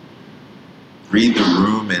read the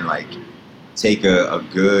room and like take a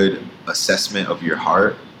good assessment of your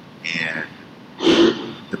heart. And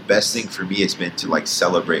the best thing for me has been to like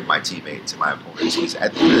celebrate my teammates and my opponents. Because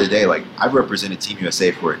at the end of the day, like, I've represented Team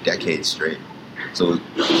USA for a decade straight. So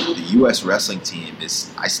the U.S. wrestling team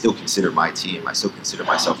I still consider my team. I still consider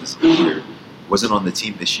myself as a leader. Wasn't on the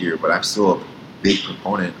team this year, but I'm still a big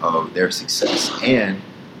proponent of their success and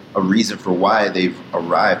a reason for why they've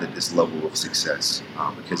arrived at this level of success,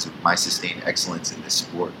 because of my sustained excellence in this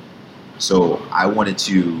sport. So I wanted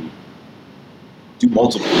to do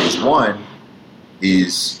multiple things. One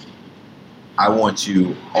is I want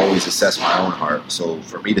to always assess my own heart. So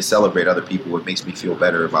for me to celebrate other people, it makes me feel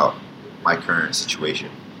better about my current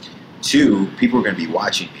situation. Two, people are going to be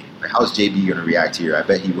watching me. Like, how's JB going to react here? I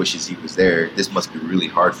bet he wishes he was there. This must be really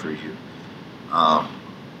hard for you.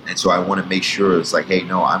 And so I want to make sure it's like, hey,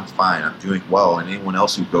 no, I'm fine. I'm doing well. And anyone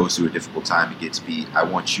else who goes through a difficult time and gets beat, I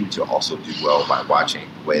want you to also do well by watching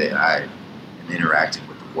the way that I am interacting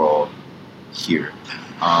with the world here.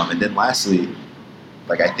 And then lastly,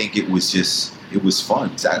 like, I think it was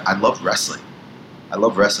fun. I love wrestling. I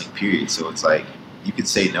love wrestling, period. So it's like, you can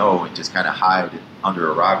say no and just kind of hide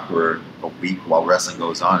under a rock for a week while wrestling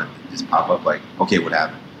goes on and just pop up like, okay, what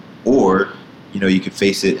happened? Or, you can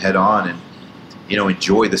face it head on and,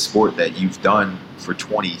 enjoy the sport that you've done for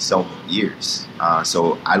 20-some years.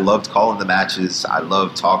 So I loved calling the matches. I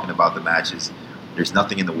loved talking about the matches. There's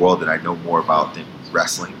nothing in the world that I know more about than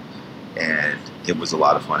wrestling. And it was a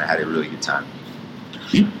lot of fun. I had a really good time.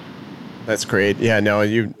 That's great. Yeah, no,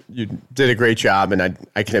 you did a great job, and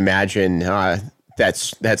I can imagine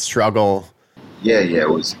that struggle. Yeah, it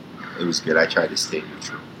was good. I tried to stay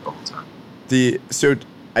neutral the whole time. So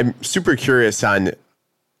I'm super curious on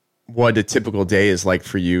what a typical day is like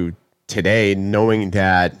for you today, knowing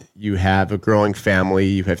that you have a growing family,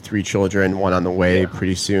 you have 3 children, one on the way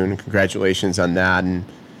pretty soon. Congratulations on that, and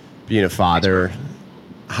being a father.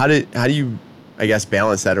 How do you, I guess,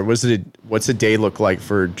 balance that, or what's a day look like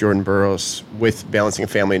for Jordan Burroughs with balancing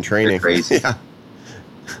family and training? They're crazy. Yeah.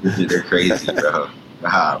 They're crazy, bro.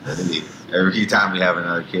 Wow. Every time we have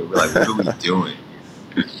another kid, we're like, what are we doing?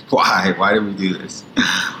 Why did we do this?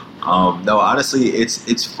 No, honestly,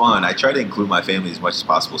 it's fun. I try to include my family as much as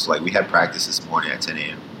possible. So like, we had practice this morning at 10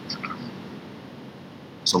 a.m.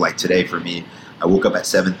 So like today for me, I woke up at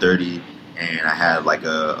 7:30 and I had like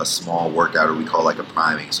a small workout, or we call like a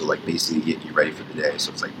priming. So like basically getting you ready for the day.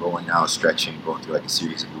 So it's like rolling out, stretching, going through like a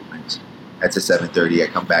series of movements. That's at 7:30. I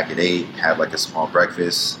come back at 8, have like a small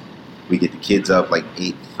breakfast. We get the kids up like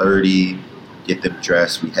 8:30, get them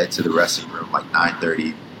dressed. We head to the wrestling room like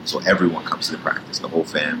 9:30. So everyone comes to the practice, the whole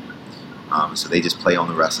fam. So they just play on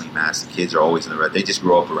the wrestling mats. The kids are always in the they just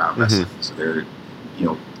grow up around wrestling. So they're,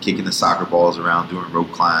 kicking the soccer balls around, doing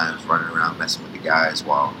rope climbs, running around, messing with the guys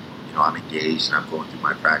while, I'm engaged and I'm going through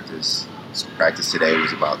my practice. So practice today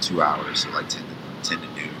was about 2 hours, so like 10 to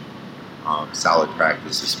noon. Solid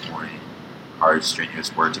practice this morning. Hard,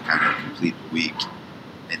 strenuous work to kind of complete the week.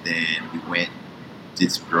 And then we went,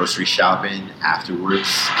 did some grocery shopping afterwards,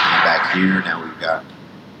 came back here. Now we've got,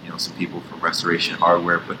 some people from Restoration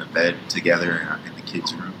Hardware putting a bed together in the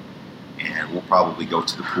kids' room. And we'll probably go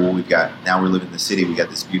to the pool. Now we're living in the city. We got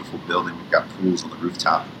this beautiful building. We've got pools on the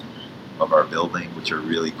rooftop of our building, which are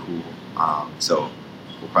really cool. So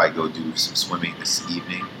we'll probably go do some swimming this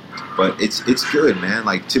evening. But it's good, man.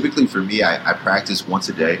 Like typically for me, I practice once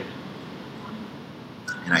a day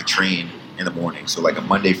and I train in the morning. So like a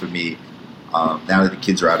Monday for me, now that the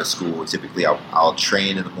kids are out of school, typically I'll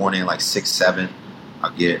train in the morning like 6, 7. I'll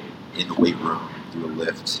get in the weight room, do a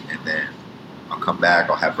lift, and then I'll come back.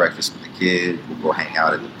 I'll have breakfast with the kids. We'll go hang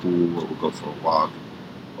out at the pool, or we'll go for a walk,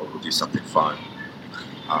 or we'll do something fun.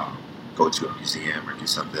 Go to a museum or do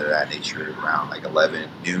something of that nature around like 11,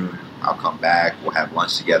 noon. I'll come back. We'll have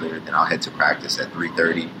lunch together, and then I'll head to practice at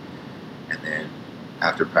 3:30. And then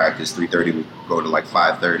after practice, 3:30, we'll go to like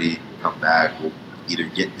 5:30, come back. We'll either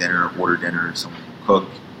get dinner, order dinner, someone will cook,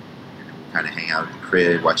 and then we'll kind of hang out at the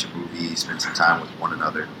crib, watch a movie, spend some time with one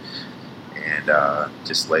another, and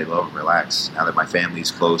just lay low and relax. Now that my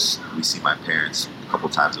family's close, we see my parents a couple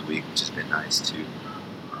times a week, which has been nice too.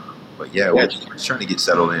 But yeah, we're just trying to get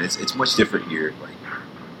settled in. It's much different here. Like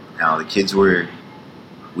now, the kids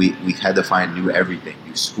we've had to find new everything,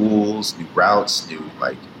 new schools, new routes, new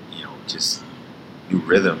just new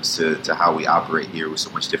rhythms to how we operate here. Was so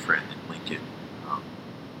much different in Lincoln.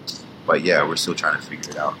 But yeah, we're still trying to figure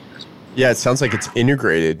it out. Yeah, it sounds like it's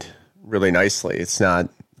integrated really nicely. It's not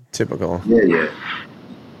typical. Yeah,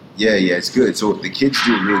 it's good. So the kids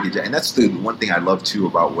do a really good job. And that's the one thing I love too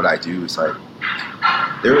about what I do is like,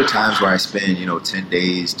 there are times where I spend, 10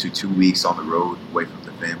 days to 2 weeks on the road away from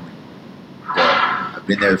the family. But I've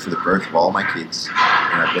been there for the birth of all my kids,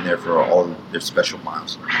 and I've been there for all their special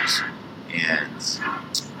milestones. And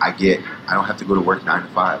I don't have to go to work 9 to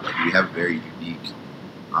 5. Like we have a very unique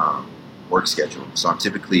work schedule. So I'm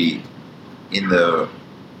typically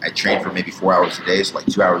I train for maybe 4 hours a day, so like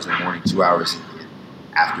 2 hours in the morning, 2 hours in the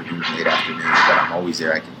afternoon, late afternoon. But I'm always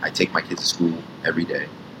there. I take my kids to school every day.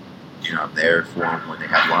 I'm there for them when they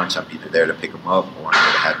have lunch. I'm either there to pick them up or I'm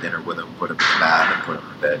there to have dinner with them, put them in the bath, and put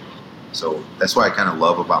them in bed. So that's what I kind of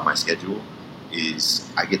love about my schedule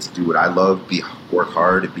is I get to do what I love, work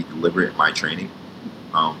hard, and be deliberate in my training.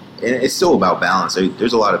 And it's still about balance.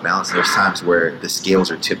 There's a lot of balance. There's times where the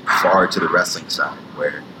scales are tipped far to the wrestling side,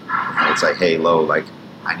 where it's like, hey, Lo, like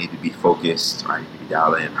I need to be focused, or I need to be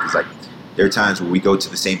dialed in. Because like there are times where we go to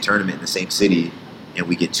the same tournament in the same city, and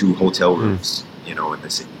we get 2 hotel rooms. In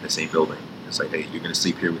the same building. It's like, hey, you're going to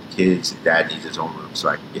sleep here with the kids, and Dad needs his own room so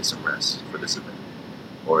I can get some rest for this event.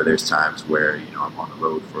 Or there's times where, I'm on the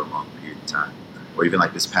road for a long period of time. Or even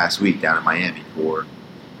like this past week down in Miami for,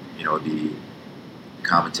 the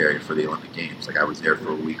commentary for the Olympic Games. Like I was there for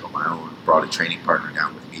a week on my own, brought a training partner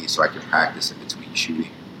down with me so I could practice in between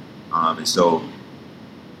shooting. And so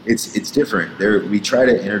it's different. We try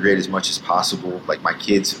to integrate as much as possible. Like my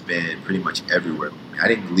kids have been pretty much everywhere. I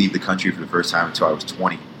didn't leave the country for the first time until I was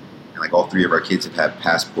 20, and like all 3 of our kids have had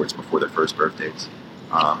passports before their first birthdays.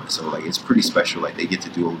 So like it's pretty special. Like they get to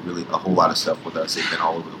do a whole lot of stuff with us. They've been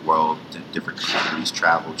all over the world, different communities,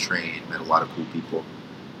 traveled, trained, met a lot of cool people.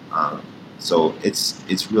 So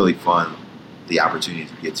it's really fun, the opportunity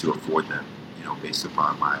to get to afford them, based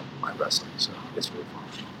upon my wrestling. So it's really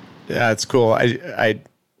fun. Yeah, it's cool. I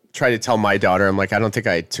try to tell my daughter, I'm like, I don't think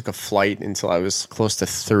I took a flight until I was close to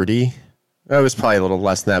 30. I was probably a little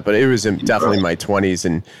less than that, but it was definitely in my 20s.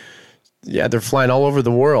 And yeah, they're flying all over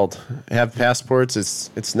the world, have passports.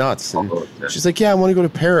 It's nuts. And she's like, yeah, I want to go to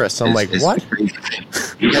Paris. I'm like, what?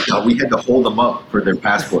 We had to hold them up for their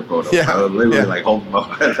passport photo. Yeah, I would literally like hold them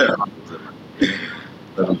up at their office and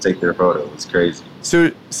let them take their photo. It's crazy.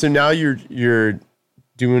 So now you're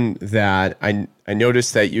doing that. I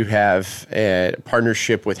noticed that you have a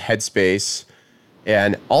partnership with Headspace.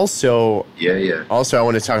 And also, Also, I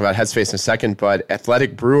want to talk about Headspace in a second, but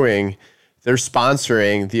Athletic Brewing, they're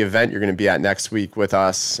sponsoring the event you're going to be at next week with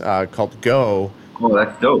us called Go. Oh,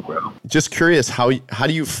 that's dope, bro. Just curious, how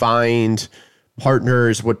do you find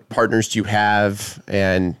partners? What partners do you have?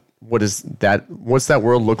 And what's that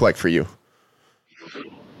world look like for you?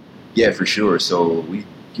 Yeah, for sure. So we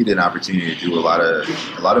get an opportunity to do a lot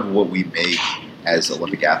of what we make as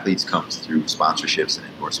Olympic athletes comes through sponsorships and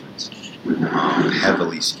endorsements.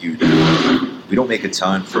 Heavily skewed. We don't make a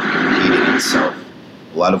ton from competing itself.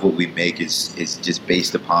 A lot of what we make is just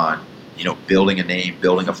based upon, building a name,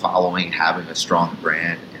 building a following, having a strong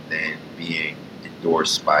brand, and then being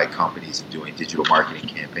endorsed by companies and doing digital marketing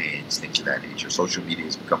campaigns, things of that nature. Social media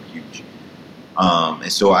has become huge.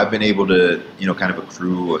 And so I've been able to, kind of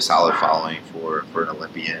accrue a solid following for an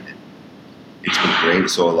Olympian, and it's been great.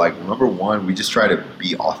 So, like, number one, we just try to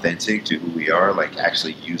be authentic to who we are, like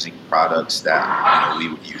actually using products that, we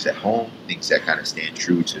would use at home, things that kind of stand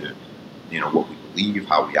true to, what we believe,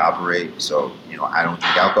 how we operate. So, I don't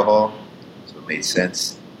drink alcohol, so it made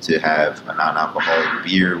sense to have a non-alcoholic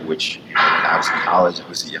beer, which, when I was in college, I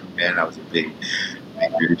was a young man, I was a big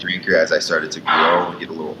beer drinker. As I started to grow and get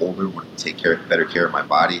a little older, wanted to take better care of my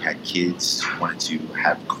body, had kids, wanted to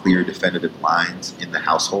have clear, definitive lines in the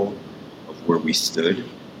household of where we stood.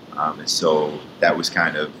 And so that was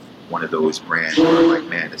kind of one of those brands where I'm like,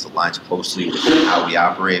 man, this aligns closely with how we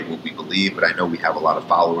operate, what we believe. But I know we have a lot of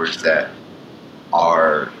followers that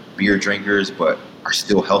are beer drinkers, but are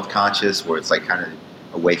still health conscious, where it's like kind of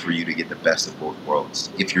a way for you to get the best of both worlds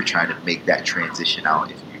if you're trying to make that transition out,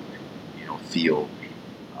 if you feel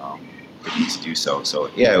the need to do so.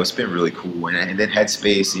 So yeah, it's been really cool. And then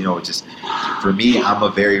Headspace, just for me, I'm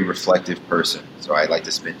a very reflective person. So I like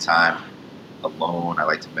to spend time alone. I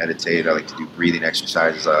like to meditate. I like to do breathing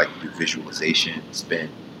exercises. I like to do visualization, spend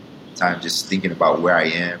time just thinking about where I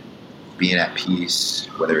am, being at peace,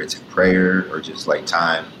 whether it's in prayer or just like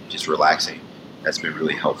time, just relaxing. That's been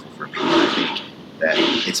really helpful for me. I think that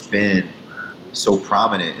it's been so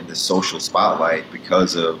prominent in the social spotlight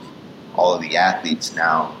because of all of the athletes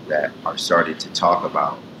now that are starting to talk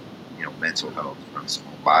about, mental health, from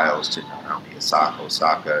Simone Biles to Naomi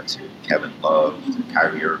Osaka to Kevin Love to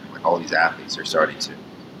Kyrie Irving. Like, all these athletes are starting to,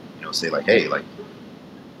 say like, hey, like,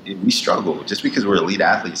 we struggle. Just because we're elite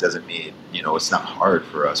athletes doesn't mean, it's not hard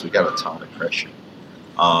for us. We got a ton of pressure.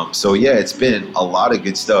 So yeah, it's been a lot of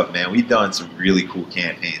good stuff, man. We've done some really cool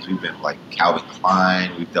campaigns. We've been like Calvin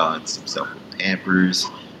Klein. We've done some stuff with Pampers.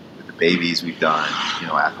 Babies, we've done,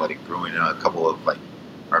 Athletic Brewing, and a couple of like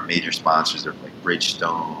our major sponsors are like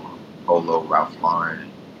Bridgestone, Polo, Ralph Lauren,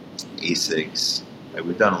 Asics. Like,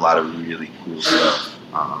 we've done a lot of really cool stuff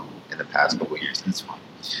in the past couple of years. It's fun.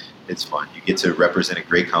 It's fun. You get to represent a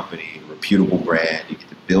great company, a reputable brand. You get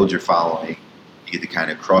to build your following. You get to kind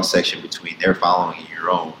of cross section between their following and your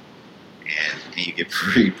own, and you get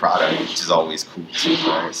free product, which is always cool too,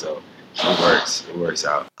 right? So. It works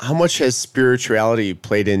out. How much has spirituality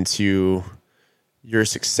played into your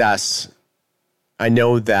success? I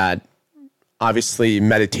know that obviously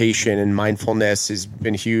meditation and mindfulness has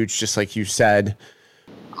been huge, just like you said.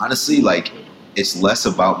 Honestly, like, it's less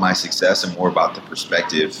about my success and more about the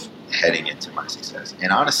perspective heading into my success.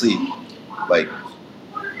 And honestly, like,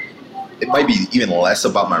 it might be even less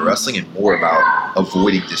about my wrestling and more about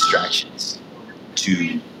avoiding distractions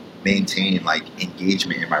to maintain like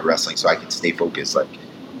engagement in my wrestling so I can stay focused. Like,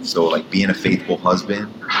 so like being a faithful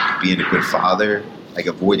husband, being a good father, like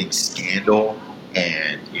avoiding scandal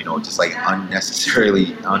and, just like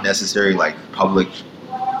unnecessary like public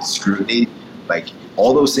scrutiny, like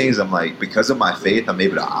all those things. I'm like, because of my faith, I'm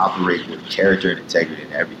able to operate with character and integrity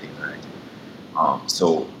in everything that I do.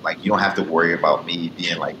 So like, you don't have to worry about me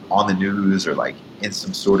being like on the news or like in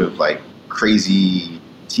some sort of like crazy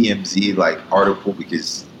TMZ like article,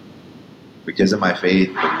 because of my faith,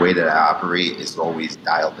 the way that I operate is always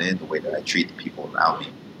dialed in. The way that I treat the people around me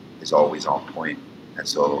is always on point. And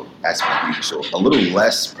so that's my huge. So a little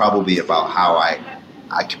less probably about how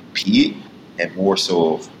I compete and more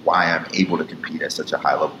so of why I'm able to compete at such a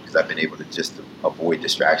high level, because I've been able to just avoid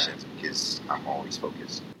distractions because I'm always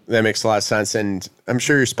focused. That makes a lot of sense. And I'm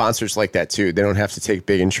sure your sponsors like that too. They don't have to take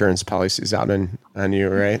big insurance policies out on you,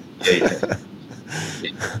 right? Yeah.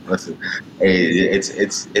 Listen, hey,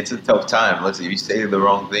 it's a tough time. Listen, if you say the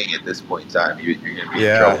wrong thing at this point in time, you're going to be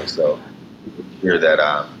in trouble. So make sure that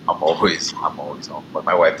I'm always on. But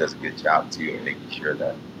my wife does a good job too of making sure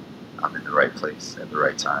that I'm in the right place at the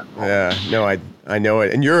right time. Yeah, no, I know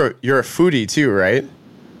it. And you're a foodie too, right?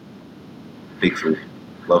 Big food,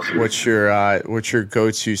 love food. What's your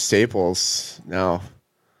go-to staples now?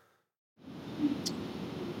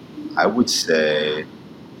 I would say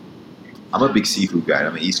I'm a big seafood guy.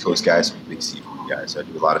 I'm an East Coast guy, so I'm a big seafood guy. So I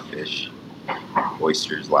do a lot of fish,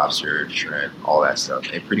 oysters, lobster, shrimp, all that stuff.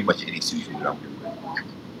 And pretty much any seafood I'm good with.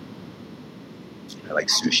 I like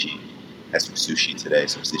sushi. Had some sushi today,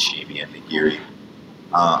 some sashimi and nigiri.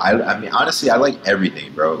 I mean, honestly, I like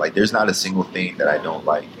everything, bro. Like, there's not a single thing that I don't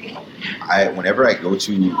like. Whenever I go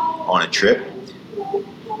on a trip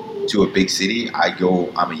to a big city, I'm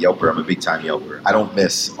a Yelper. I'm a big time Yelper. I don't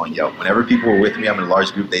miss on Yelp. Whenever people are with me, I'm in a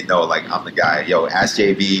large group, they know, like, I'm the guy. Yo, ask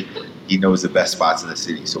JB. He knows the best spots in the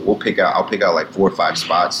city. So I'll pick out like 4 or 5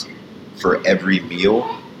 spots for every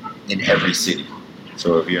meal in every city.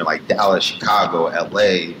 So if you're in like Dallas, Chicago,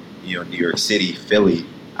 LA, New York City, Philly,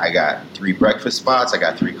 I got 3 breakfast spots, I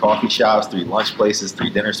got 3 coffee shops, 3 lunch places, 3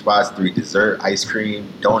 dinner spots, 3 dessert, ice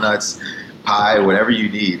cream, donuts, pie, whatever you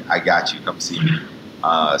need, I got you. Come see me.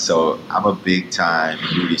 So I'm a big time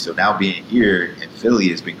foodie. So now being here in Philly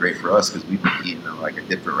has been great for us because we've been eating at like a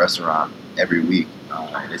different restaurant every week,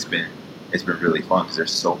 and it's been really fun because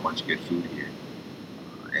there's so much good food here.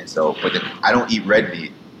 And so, but I don't eat red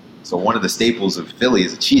meat. So one of the staples of Philly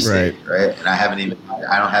is a cheesesteak, right? And I haven't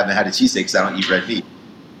had a cheesesteak because I don't eat red meat.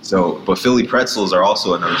 So, but Philly pretzels are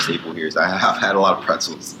also another staple here. So I've had a lot of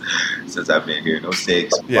pretzels since I've been here. No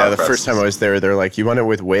steaks. Yeah, the first time I was there, they're like, "You want it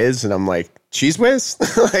with whiz?" And I'm like, "Cheese whiz?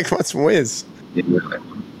 Like, what's whiz?" Yeah.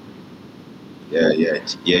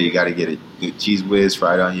 You got to get it. Good cheese whiz,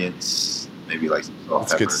 fried onions, maybe like some salt.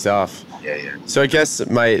 That's good stuff. Yeah. So I guess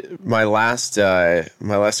my last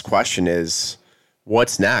question is,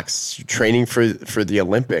 what's next? You're training for the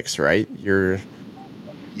Olympics, right? The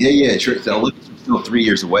Olympics are still 3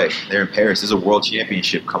 years away. They're in Paris. There's a world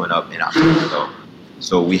championship coming up in October, though.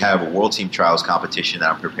 So we have a world team trials competition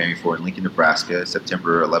that I'm preparing for in Lincoln, Nebraska,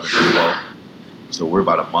 September 11th and 12th. So we're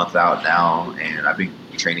about a month out now, and I've been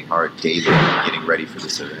training hard daily, getting ready for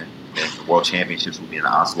this event. And the world championships will be in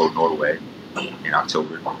Oslo, Norway, in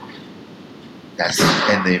October. That's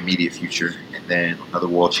in the immediate future. And then another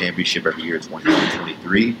world championship every year,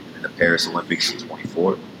 2023, and the Paris Olympics in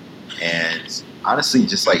 24. And honestly,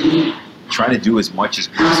 just like trying to do as much as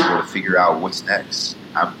possible to figure out what's next.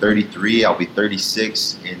 I'm 33. I'll be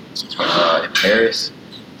 36 in Paris.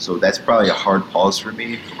 So that's probably a hard pause for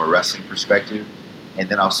me from a wrestling perspective. And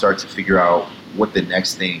then I'll start to figure out what the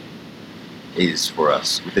next thing is for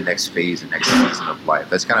us, with the next phase, the next season of life.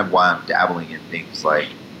 That's kind of why I'm dabbling in things like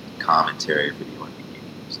commentary for the Olympic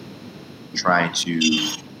Games, trying to,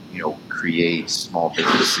 create small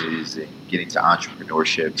businesses and get into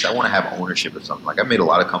entrepreneurship. Because I want to have ownership of something. Like, I've made a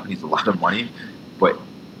lot of companies a lot of money, but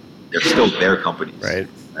they're still their companies. Right?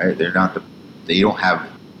 They're not they don't have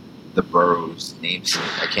the Burroughs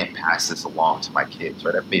namesake. I can't pass this along to my kids,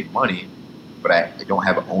 right? I've made money, but I don't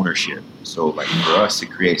have ownership. So like for us to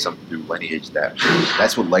create something through lineage,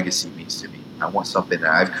 that's what legacy means to me. I want something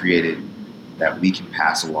that I've created that we can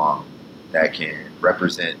pass along, that can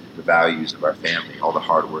represent the values of our family, all the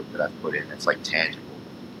hard work that I've put in. It's like tangible,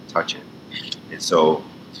 touch it. And so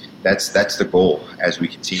that's the goal as we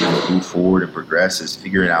continue to move forward and progress, is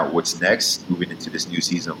figuring out what's next, moving into this new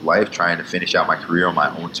season of life, trying to finish out my career on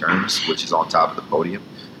my own terms, which is on top of the podium.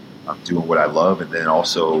 I'm doing what I love, and then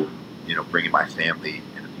also, bringing my family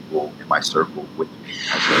and the people in my circle with me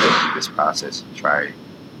as we go through this process and try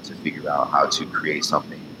to figure out how to create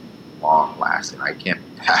something long lasting. I can't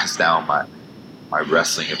pass down my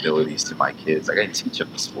wrestling abilities to my kids. I can teach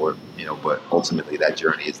them the sport, but ultimately that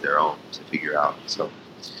journey is their own to figure out. So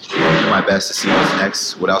I'll do my best to see what's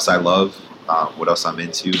next, what else I love, what else I'm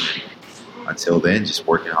into. And until then, just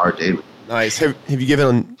working hard daily. Nice. Have you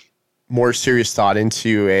given more serious thought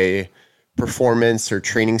into a performance or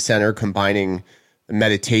training center combining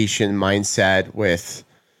meditation mindset with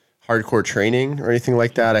hardcore training or anything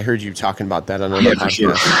like that? I heard you talking about that on another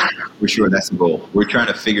podcast. For sure, that's the goal. We're trying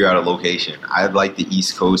to figure out a location. I like the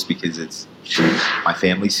East Coast because my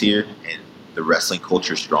family's here and the wrestling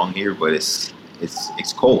culture is strong here, but it's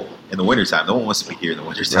cold in the wintertime. No one wants to be here in the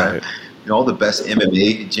wintertime. Right. All the best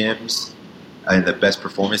MMA gyms and the best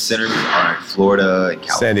performance centers are in Florida and California,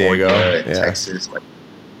 San Diego, and Texas, like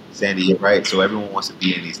San Diego, right? So everyone wants to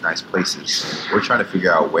be in these nice places. We're trying to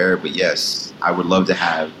figure out where, but yes, I would love to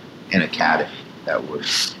have an academy that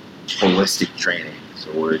was holistic training.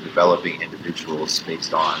 So we're developing individuals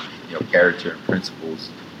based on character and principles,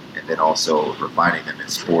 and then also refining them in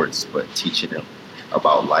sports, but teaching them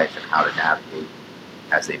about life and how to navigate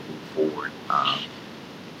as they move forward,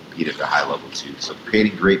 compete at a high level too. So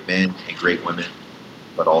creating great men and great women,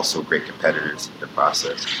 but also great competitors in the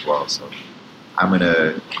process as well. So I'm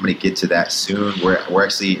gonna get to that soon. We're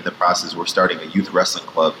actually in the process. We're starting a youth wrestling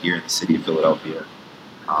club here in the city of Philadelphia.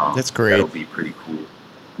 That's great. That'll be pretty cool.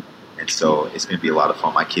 And so it's going to be a lot of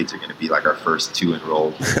fun. My kids are going to be like our first 2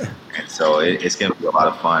 enrolled. And so it's going to be a lot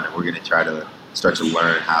of fun. And we're going to try to start to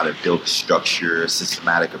learn how to build structure, a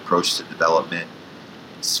systematic approach to development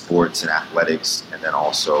in sports and athletics, and then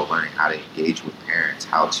also learning how to engage with parents,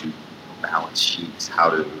 how to balance sheets, how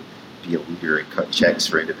to be a leader and cut checks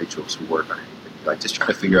for individuals who work on anything. Like just trying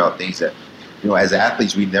to figure out things that, as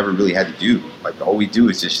athletes, we never really had to do. Like all we do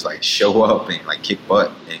is just like show up and like kick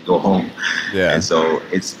butt and go home. Yeah. And so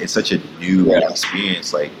it's such a new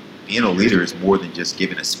experience. Like being a leader is more than just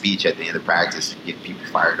giving a speech at the end of practice and getting people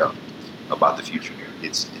fired up about the future.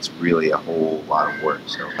 it's really a whole lot of work.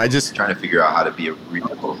 So I just trying to figure out how to be a real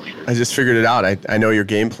leader. I just figured it out. I know your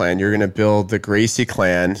game plan. You're going to build the Gracie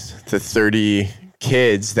clan to 30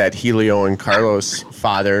 kids that Helio and Carlos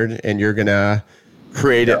fathered, and you're going to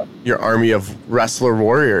create your army of wrestler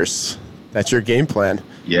warriors. That's your game plan.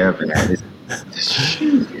 Yeah, man.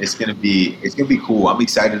 It's gonna be cool. I'm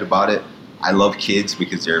excited about it. I love kids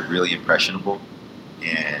because they're really impressionable,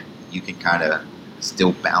 and you can kind of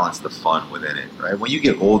still balance the fun within it, right? When you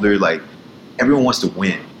get older, like, everyone wants to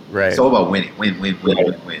win. Right. It's all about winning, win.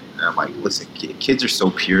 And I'm like, listen, kids are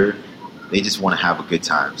so pure. They just want to have a good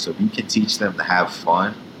time. So if you can teach them to have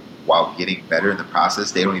fun while getting better in the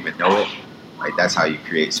process, they don't even know it. Right? That's how you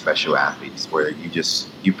create special athletes, where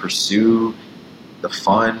you pursue the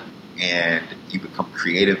fun and you become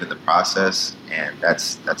creative in the process, and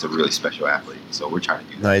that's a really special athlete. So we're trying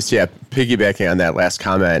to do that. Nice. Yeah. Piggybacking on that last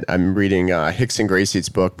comment, I'm reading Rickson Gracie's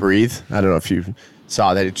book, Breathe. I don't know if you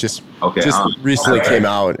saw that. It just recently came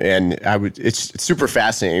out, and it's super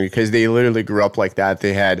fascinating because they literally grew up like that.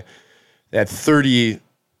 They had 30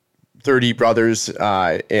 brothers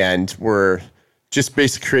and were just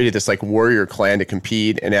basically created this like warrior clan to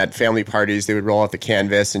compete. And at family parties, they would roll out the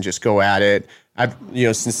canvas and just go at it.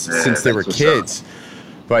 Since they were kids,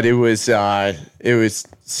 but it was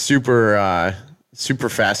super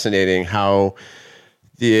fascinating how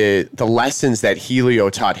the lessons that Helio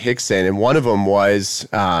taught Rickson, and one of them was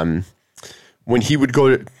when he would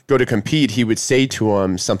go to compete, he would say to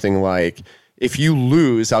him something like, "If you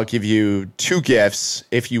lose, I'll give you 2 gifts.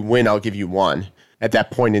 If you win, I'll give you 1." At that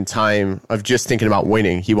point in time of just thinking about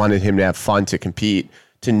winning, he wanted him to have fun to compete,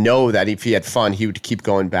 to know that if he had fun, he would keep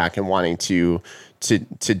going back and wanting to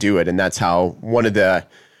do it. And that's how one of the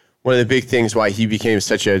big things why he became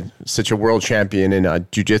such a world champion in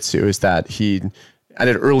jiu-jitsu is that he, at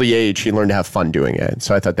an early age, he learned to have fun doing it.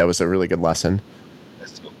 So I thought that was a really good lesson.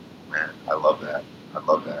 That's cool, man. I love that.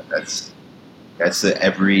 That's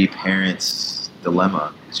every parent's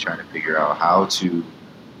dilemma, is trying to figure out how to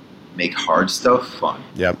make hard stuff fun.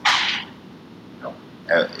 Yep.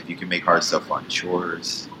 If you can make hard stuff fun,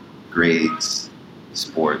 chores, grades,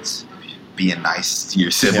 sports, being nice to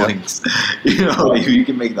your siblings, if you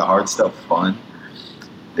can make the hard stuff fun,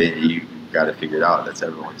 then you got to figure it out. That's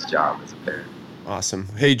everyone's job as a parent. Awesome.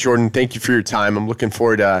 Hey, Jordan, thank you for your time. I'm looking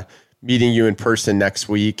forward to meeting you in person next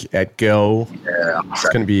week at Go. Yeah, it's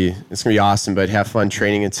gonna be awesome. But have fun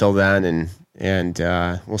training until then, and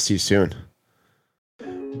we'll see you soon.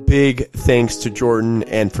 Big thanks to Jordan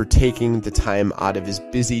and for taking the time out of his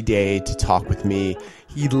busy day to talk with me.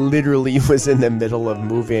 He literally was in the middle of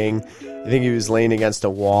moving. I think he was laying against a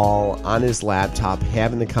wall on his laptop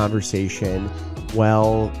having the conversation.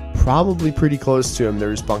 Well, probably pretty close to him.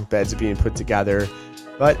 There's bunk beds being put together.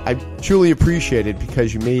 But I truly appreciate it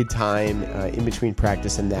because you made time in between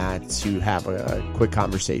practice and that to have a quick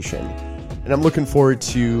conversation. And I'm looking forward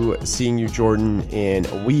to seeing you, Jordan, in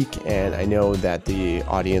a week, and I know that the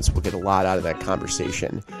audience will get a lot out of that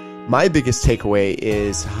conversation. My biggest takeaway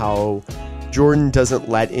is how Jordan doesn't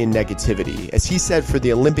let in negativity. As he said, for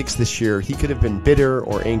the Olympics this year, he could have been bitter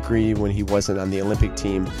or angry when he wasn't on the Olympic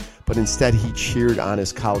team, but instead he cheered on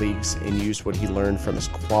his colleagues and used what he learned from his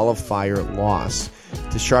qualifier loss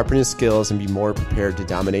to sharpen his skills and be more prepared to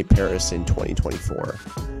dominate Paris in 2024.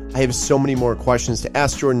 I have so many more questions to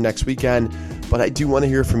ask Jordan next weekend, but I do want to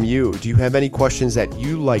hear from you. Do you have any questions that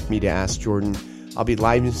you'd like me to ask Jordan? I'll be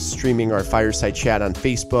live streaming our fireside chat on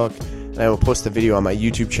Facebook, and I will post the video on my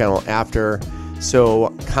YouTube channel after.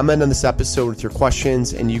 So comment on this episode with your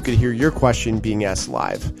questions, and you could hear your question being asked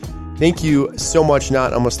live. Thank you so much,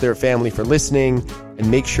 Not Almost There family, for listening,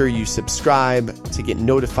 and make sure you subscribe to get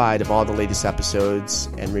notified of all the latest episodes.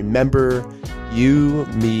 And remember, you,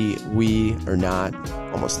 me, we are not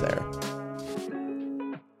almost there.